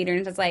movie theater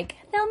and it's like,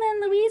 Thelma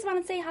and Louise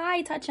want to say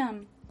hi, touch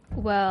them.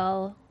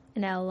 Well,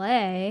 in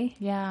LA,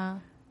 Yeah.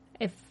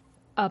 if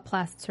a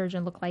plastic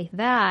surgeon looked like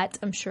that,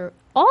 I'm sure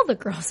all the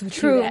girls would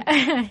True. do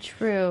that.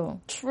 True.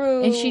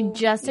 True. And she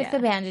just took Yeah. the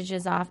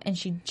bandages off, and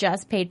she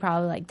just paid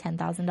probably like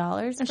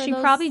 $10,000. And for she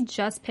those. probably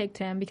just picked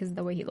him because of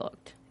the way he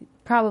looked.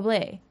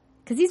 Probably.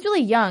 Because he's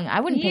really young. I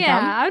wouldn't pick Yeah,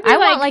 him. I would be I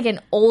want like like an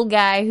old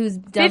guy who's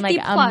done 50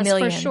 like plus a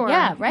million. for sure.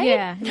 Yeah, right?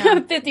 Yeah.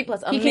 No, 50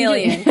 plus, a can do-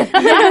 million.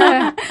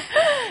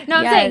 no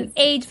I'm Yes. saying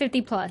age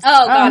 50 plus.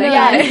 Oh, got it,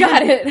 yeah.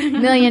 got it.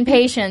 Million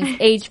patients,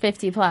 age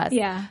 50 plus.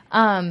 Yeah.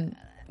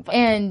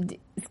 And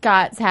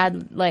Scott's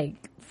had like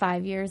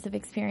 5 years of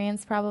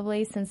experience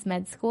probably since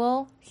med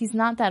school. He's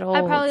not that old.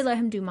 I'd probably let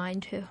him do mine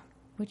too.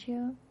 Would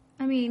you?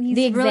 I mean, he's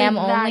The exam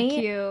really that only?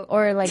 cute.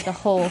 Or like the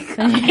whole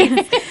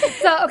thing?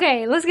 So,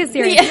 okay, let's get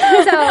serious. So,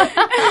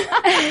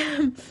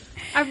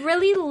 I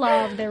really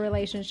love their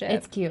relationship.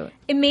 It's cute.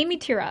 It made me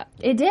tear up.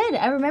 It did.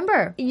 I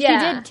remember. Yeah.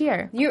 She did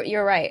tear.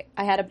 You're right.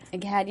 I had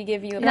to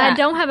give you a And I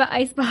don't have an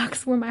ice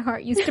box where my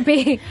heart used to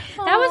be.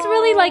 That was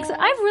really like,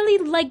 I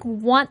really like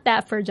want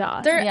that for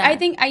Joss. Yeah. I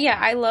think,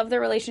 I love their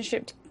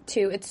relationship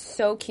too. It's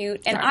so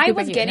cute. And I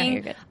super was cute. No, you're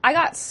getting, good. I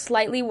got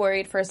slightly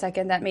worried for a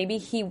second that maybe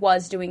he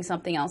was doing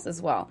something else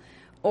as well.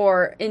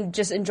 Or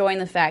just enjoying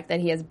the fact that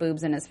he has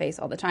boobs in his face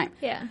all the time.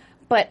 Yeah.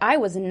 But I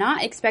was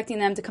not expecting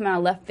them to come out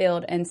of left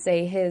field and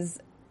say his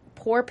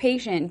poor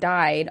patient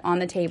died on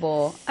the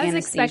table. I was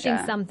anesthesia.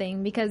 expecting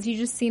something because he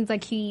just seems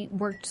like he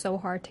worked so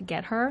hard to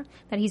get her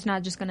that he's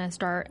not just going to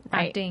start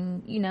Right.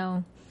 acting,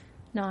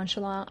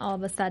 nonchalant all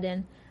of a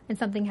sudden. And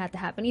something had to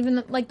happen.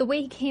 Even like the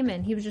way he came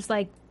in, he was just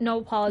like no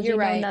apology, You're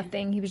right. no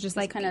nothing. He was just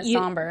like kinda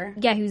somber.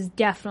 Yeah, he was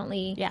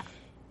definitely Yeah.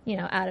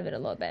 Out of it a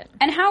little bit.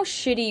 And how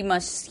shitty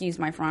must, excuse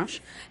my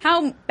French,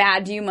 how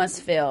bad you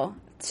must feel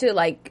to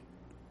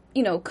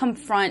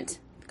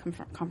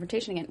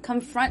confrontation again,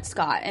 confront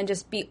Scott and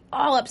just be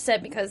all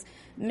upset because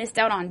missed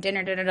out on dinner,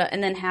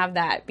 and then have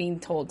that being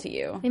told to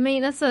you. I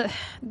mean, that's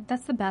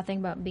the bad thing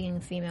about being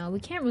female. We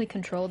can't really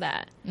control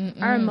that.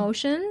 Our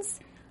emotions,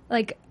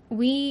 like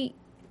we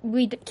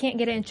can't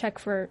get it in check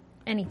for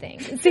anything.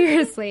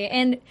 Seriously.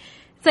 And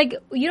it's like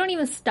you don't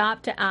even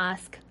stop to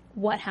ask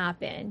what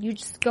happened. You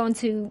just go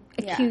into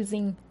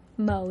accusing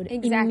mode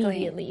Exactly.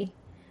 immediately.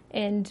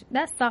 And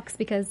that sucks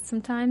because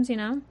sometimes,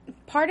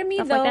 Part of me,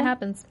 stuff though, like that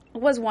happens.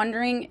 was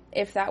wondering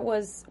if that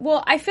was...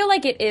 Well, I feel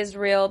like it is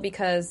real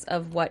because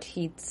of what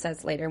he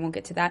says later. We'll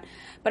get to that.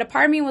 But a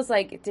part of me was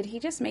like, did he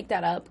just make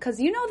that up? Because,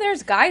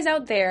 there's guys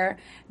out there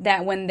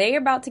that when they're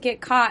about to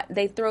get caught,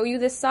 they throw you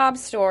this sob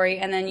story,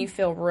 and then you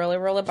feel really,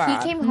 really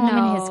bad. He came home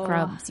in his No.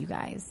 scrubs, you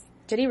guys.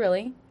 Did he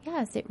really?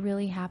 Yes, it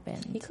really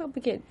happened. He could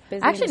get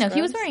busy. Actually, in no, his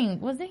he was scrubs.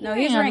 wearing, wasn't he? No,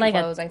 he was wearing like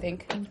clothes, I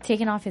think.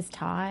 taking off his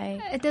tie.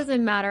 It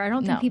doesn't matter. I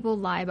don't think No. people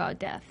lie about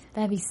death.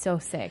 That'd be so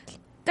sick.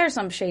 There's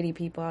some shady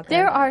people out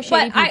there. There are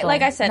shady but people.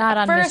 like I said, not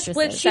on for a mistresses.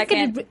 split She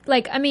second...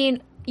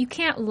 could, you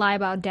can't lie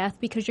about death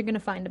because you're going to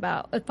find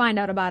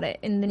out about it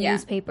in the Yeah.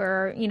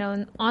 newspaper,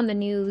 on the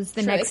news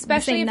the True, next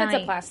especially same if it's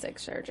night. a plastic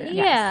surgeon.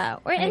 Yeah,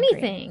 or I agree.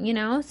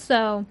 anything,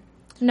 So,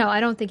 no, I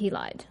don't think he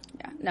lied.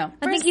 Yeah, no.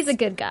 I think he's a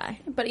good guy.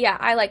 But yeah,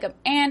 I like him.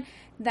 And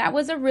that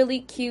was a really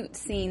cute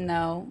scene,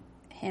 though.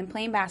 Him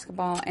playing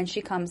basketball, and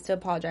she comes to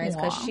apologize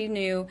because Aw. she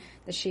knew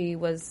that she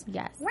was...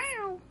 Yes.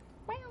 Wow.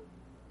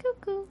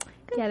 Cuckoo.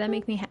 Yeah, that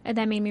made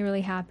me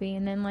really happy.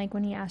 And then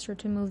when he asked her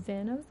to move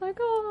in, I was like,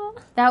 oh.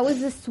 That was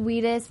the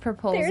sweetest There's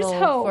proposal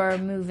hope. for a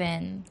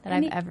move-in that And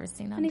I've he- ever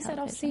seen on And he television.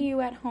 said, I'll see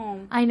you at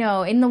home. I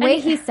know, and the way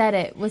he said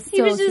it was so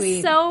He was just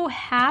sweet. so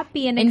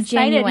happy and And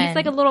excited. genuine. He's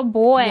like a little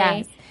boy.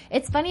 Yes.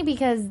 It's funny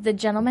because the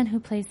gentleman who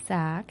plays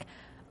Zach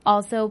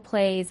also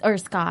plays, or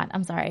Scott,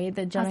 I'm sorry,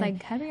 the gentleman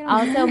like, how do you know?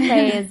 also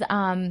plays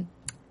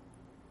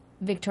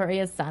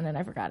Victoria's son, and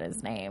I forgot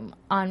his name,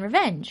 on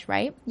Revenge,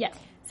 right? Yes.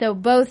 So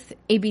both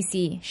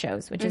ABC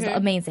shows, which is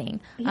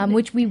amazing,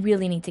 which we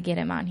really need to get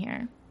him on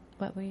here.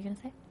 What were you going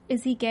to say?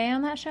 Is he gay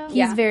on that show?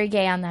 He's very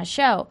gay on that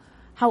show.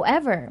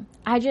 However,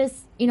 I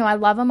just, I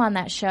love him on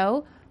that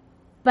show.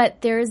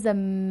 But there's a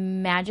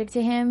magic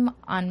to him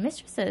on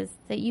Mistresses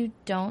that you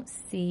don't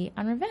see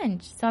on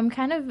Revenge. So I'm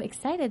kind of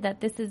excited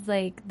that this is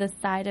like the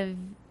side of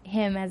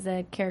him as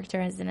a character,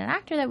 as an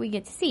actor that we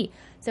get to see.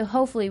 So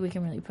hopefully we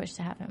can really push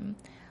to have him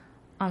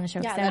on the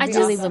show. Yeah, I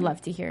really would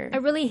love to hear. I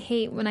really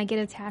hate when I get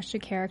attached to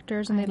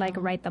characters and they like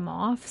write them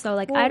off. So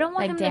like I don't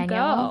want like him Daniel. to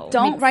go.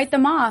 Don't write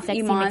them off,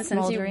 Sexy Iman,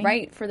 since you McSmoldering.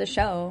 write for the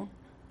show.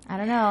 I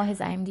don't know. His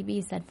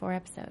IMDb said 4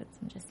 episodes.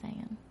 I'm just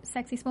saying.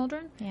 Sexy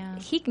Smoldering? Yeah.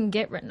 He can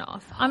get written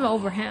off. I'm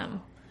over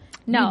him.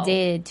 No. You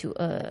did to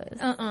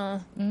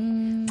us.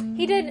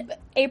 He did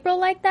April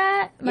like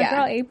that? My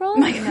girl April?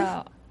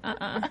 No.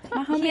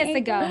 He has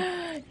to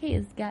go. He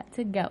has got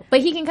to go. But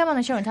he can come on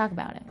the show and talk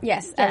about it.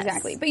 Yes,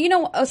 exactly. But you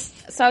know,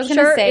 so I was going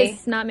to Shirt say,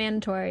 is not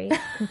mandatory.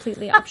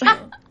 Completely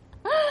optional.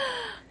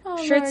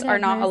 shirts are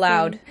not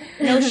allowed.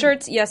 No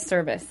shirts, yes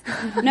service.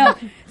 No.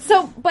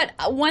 So, but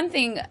one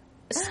thing,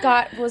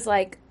 Scott was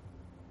like,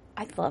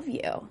 I love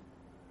you.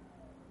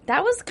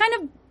 That was kind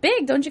of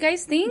big, don't you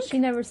guys think? She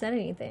never said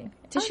anything.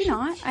 Did she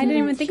not? I didn't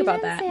even think She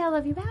about didn't that. say I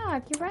love you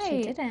back. You're right.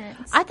 She didn't.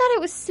 I thought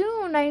it was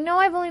soon. I know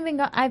I've only been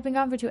I've been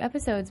gone for 2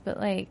 episodes, but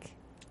like,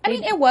 I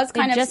mean, it was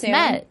kind they of just soon.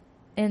 met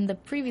in the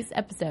previous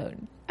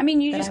episode. I mean,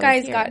 you that just I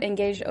was guys here. got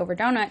engaged over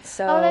donuts,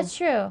 so Oh, that's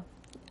true.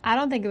 I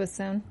don't think it was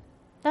soon.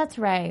 That's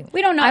right.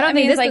 we don't know. I don't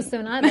think mean, this it's was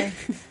soon either. I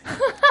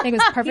think it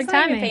was perfect He's not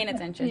timing. even paying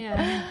attention.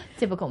 Yeah.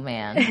 Typical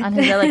man on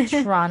his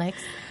electronics.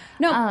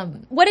 No.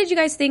 What did you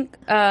guys think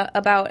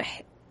about?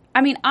 I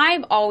mean,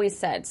 I've always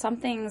said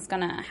something's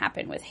gonna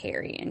happen with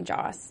Harry and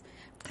Joss,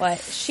 but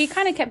she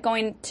kind of kept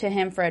going to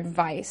him for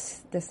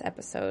advice this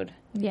episode.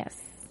 Yes.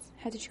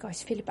 How did you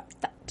guys feel about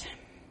that?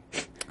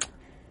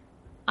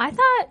 I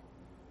thought,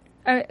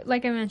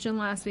 like I mentioned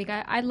last week,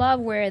 I love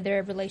where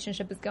their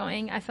relationship is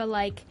going. I feel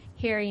like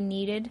Harry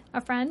needed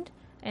a friend,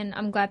 and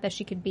I'm glad that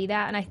she could be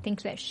that. And I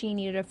think that she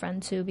needed a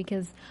friend too,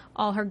 because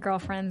all her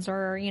girlfriends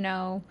are,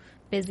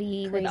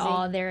 busy with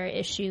all their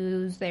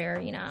issues.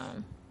 They're,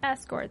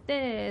 escort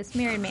this,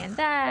 married man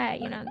that,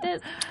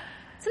 this.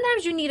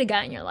 Sometimes you need a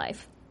guy in your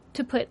life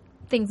to put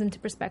things into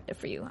perspective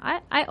for you.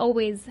 I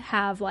always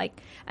have a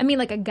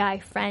guy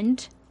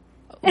friend.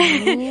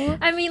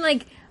 I mean,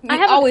 like, You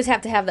always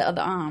have to have the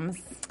other arms.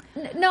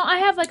 No, I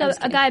have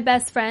a guy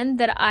best friend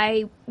that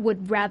I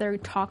would rather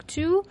talk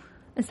to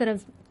instead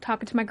of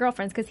talking to my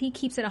girlfriends, because he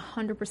keeps it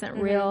 100%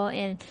 real,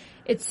 and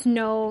it's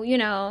no,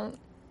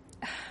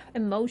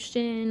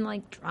 emotion,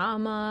 like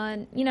drama.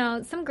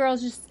 And, some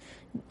girls just,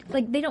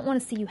 like, they don't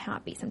want to see you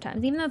happy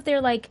sometimes, even though if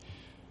they're like,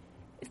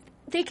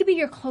 they could be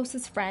your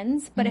closest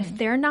friends, but if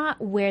they're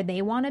not where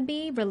they want to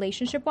be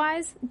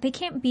relationship-wise, they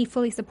can't be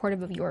fully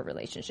supportive of your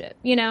relationship,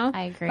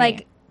 I agree.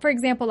 Like, for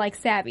example, like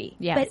Sabby.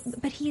 Yes.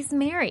 But he's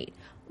married.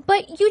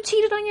 But you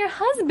cheated on your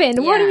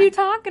husband. What Yeah. are you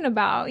talking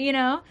about,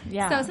 Yeah.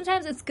 So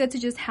sometimes it's good to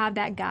just have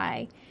that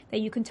guy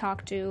that you can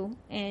talk to,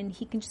 and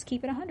he can just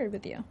keep it 100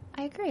 with you.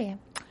 I agree.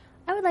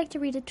 I would like to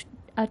read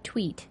a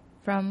tweet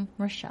from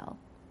Rochelle,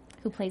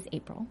 who plays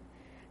April.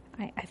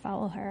 I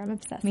follow her. I'm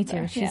obsessed Me with too.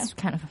 her. She's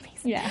kind of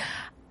amazing. Yeah.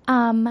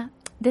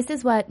 This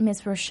is what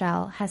Miss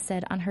Rochelle has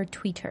said on her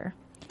Twitter.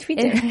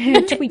 Twitter.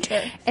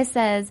 It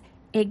says,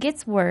 "It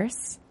gets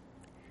worse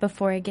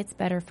before it gets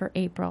better for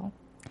April.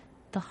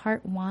 The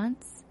heart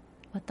wants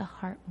what the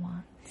heart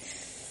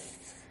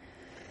wants."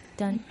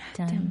 Dun,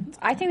 dun.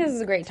 I think this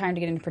is a great time to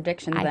get into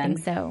predictions. I then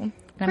think so. And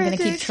I'm going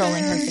to keep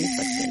trolling her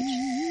Facebook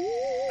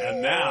page.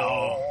 And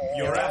now,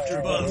 your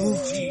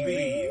AfterBuzz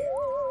TV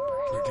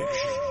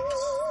predictions.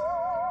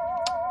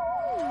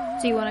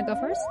 Do you want to go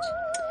first?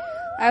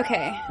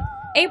 Okay,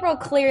 April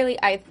clearly,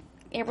 I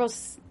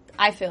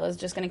feel is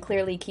just going to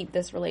clearly keep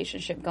this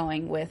relationship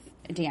going with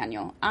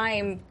Daniel.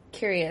 I'm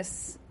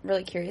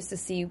really curious to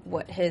see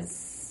what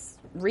his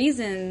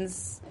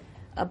reasons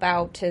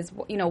about his,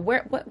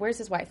 where's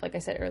his wife? Like I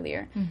said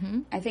earlier,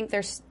 I think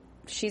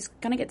she's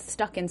going to get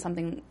stuck in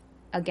something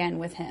again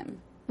with him.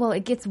 Well,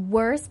 it gets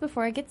worse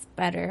before it gets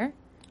better.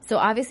 So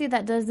obviously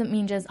that doesn't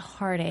mean just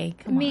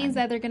heartache. It means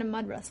that they're going to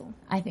mud wrestle.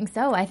 I think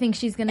so. I think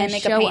she's going to And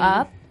make a show painting.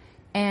 up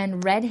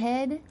and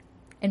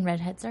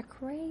redheads are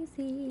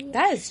crazy.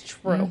 That is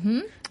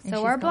true.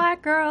 So are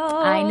black girls.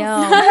 I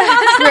know.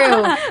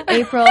 True.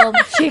 April,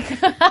 she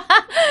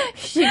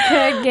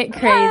could get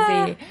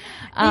crazy.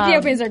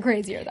 Ethiopians are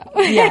crazier,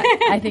 though. Yeah,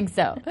 I think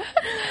so.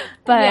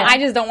 But I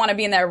just don't want to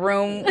be in that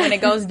room when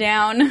it goes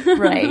down.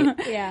 right.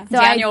 Yeah. So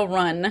Daniel,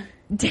 run.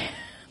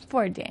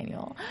 Poor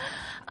Daniel.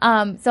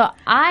 So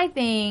I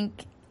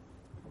think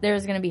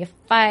there's going to be a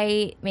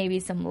fight, maybe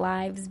some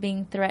lives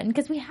being threatened,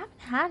 because we haven't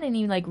had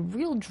any, like,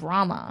 real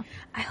drama.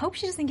 I hope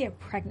she doesn't get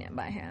pregnant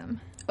by him.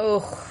 Oh,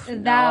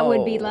 That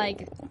would be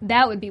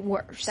that would be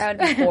worse. that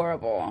would be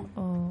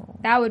horrible.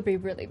 That would be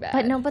really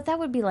bad. But that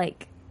would be,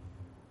 like,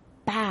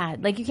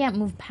 bad. Like, you can't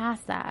move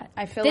past that.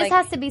 I feel this like-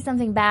 has to be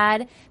something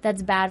bad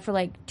that's bad for,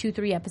 like,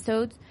 2-3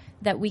 episodes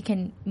that we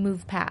can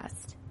move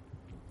past.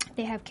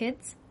 They have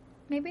kids,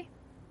 maybe?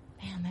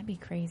 Man, that'd be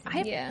crazy.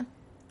 Yeah.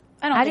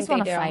 I don't I think just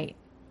want they to do. fight.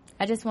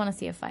 I just want to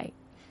see a fight.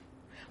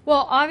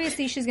 Well,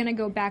 obviously she's going to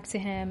go back to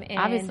him, and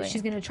Obviously.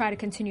 she's going to try to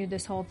continue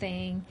this whole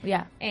thing.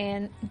 Yeah.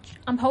 And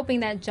I'm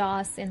hoping that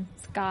Joss and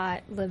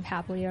Scott live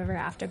happily ever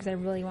after, because I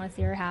really want to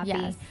see her happy.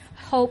 Yes.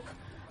 Hope,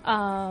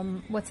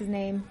 what's his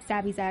name?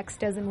 Savvy's ex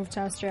doesn't move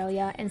to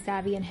Australia, and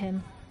Savvy and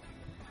him.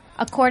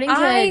 According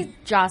to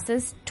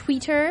Joss's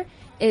Twitter,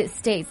 it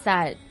states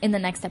that in the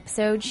next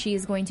episode,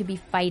 she's going to be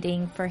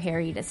fighting for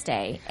Harry to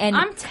stay. And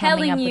I'm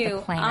telling with you,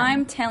 a plan.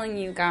 I'm telling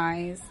you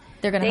guys,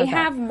 They're gonna they hook up.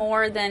 have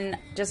more than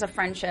just a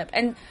friendship.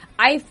 And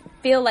I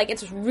feel like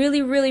it's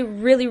really, really,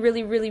 really,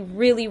 really, really,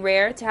 really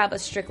rare to have a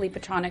strictly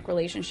platonic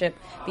relationship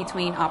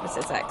between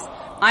opposite sex.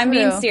 I'm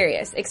True. being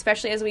serious,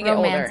 especially as we get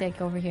older.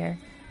 Romantic over here.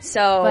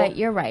 So, But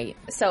you're right.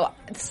 So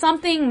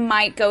something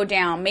might go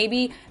down.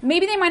 Maybe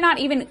they might not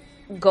even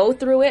go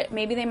through it.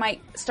 Maybe they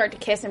might start to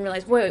kiss and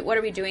realize, wait, what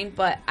are we doing?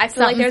 But I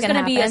feel like there's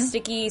Something's going to be a happen.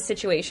 sticky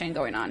situation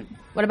going on.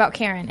 What about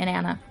Karen and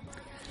Anna?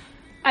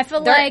 I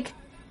feel like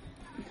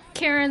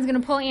Karen's going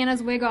to pull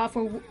Anna's wig off,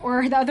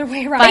 or the other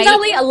way around.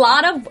 Basically, a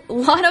lot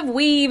of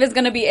weave is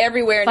going to be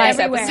everywhere next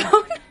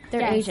episode.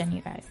 They're Asian,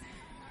 you guys.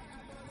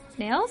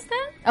 Nails, then?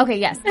 Okay,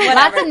 yes.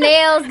 Lots of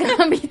nails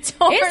gonna be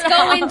torn It's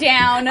going off.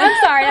 down. I'm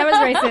sorry, that was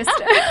racist.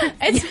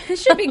 It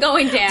should be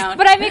going down.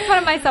 But I make fun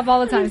of myself all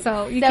the time,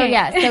 so you can't.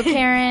 Yeah, so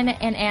Karen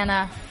and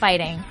Anna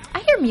fighting. I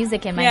hear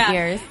music in my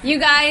ears. You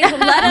guys,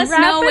 let us Wrap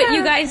know it what up.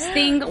 you guys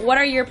think. What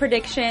are your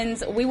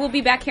predictions? We will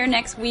be back here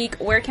next week.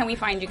 Where can we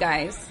find you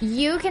guys?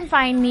 You can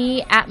find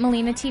me at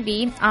Melina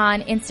TV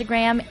on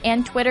Instagram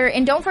and Twitter.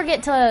 And don't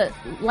forget to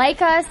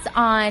like us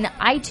on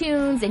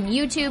iTunes and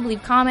YouTube.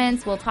 Leave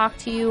comments. We'll talk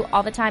to you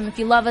all the time. If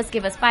you love us,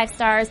 give us 5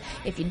 stars.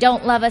 If you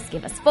don't love us,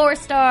 give us 4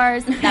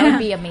 stars. That would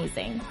be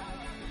amazing.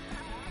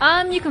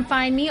 You can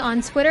find me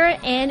on Twitter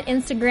and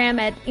Instagram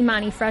at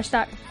ImaniFresh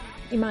at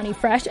Imani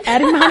Fresh,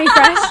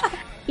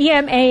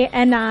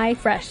 EMANI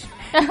Fresh.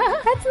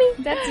 That's me.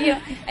 That's you.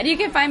 And you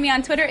can find me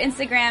on Twitter,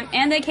 Instagram,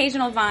 and the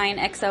occasional Vine,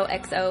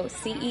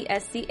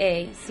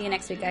 XOXOCESCA. See you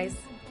next week, guys.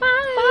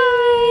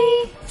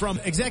 Bye. From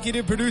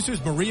executive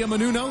producers Maria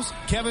Menounos,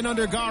 Kevin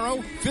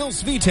Undergaro, Phil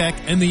Svitek,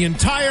 and the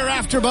entire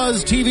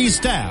AfterBuzz TV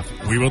staff,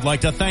 we would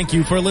like to thank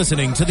you for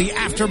listening to the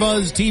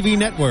AfterBuzz TV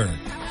network.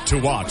 To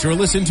watch or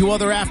listen to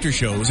other after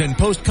shows and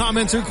post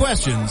comments or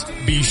questions,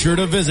 be sure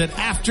to visit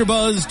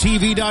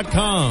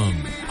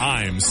AfterBuzzTV.com.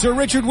 I'm Sir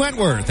Richard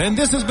Wentworth, and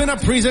this has been a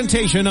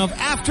presentation of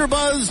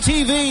AfterBuzz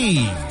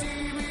TV.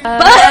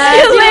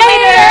 Buzz you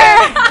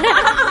later!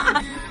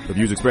 The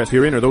views expressed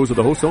herein are those of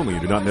the hosts only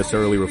and do not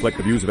necessarily reflect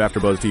the views of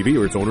AfterBuzz TV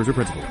or its owners or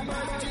principals.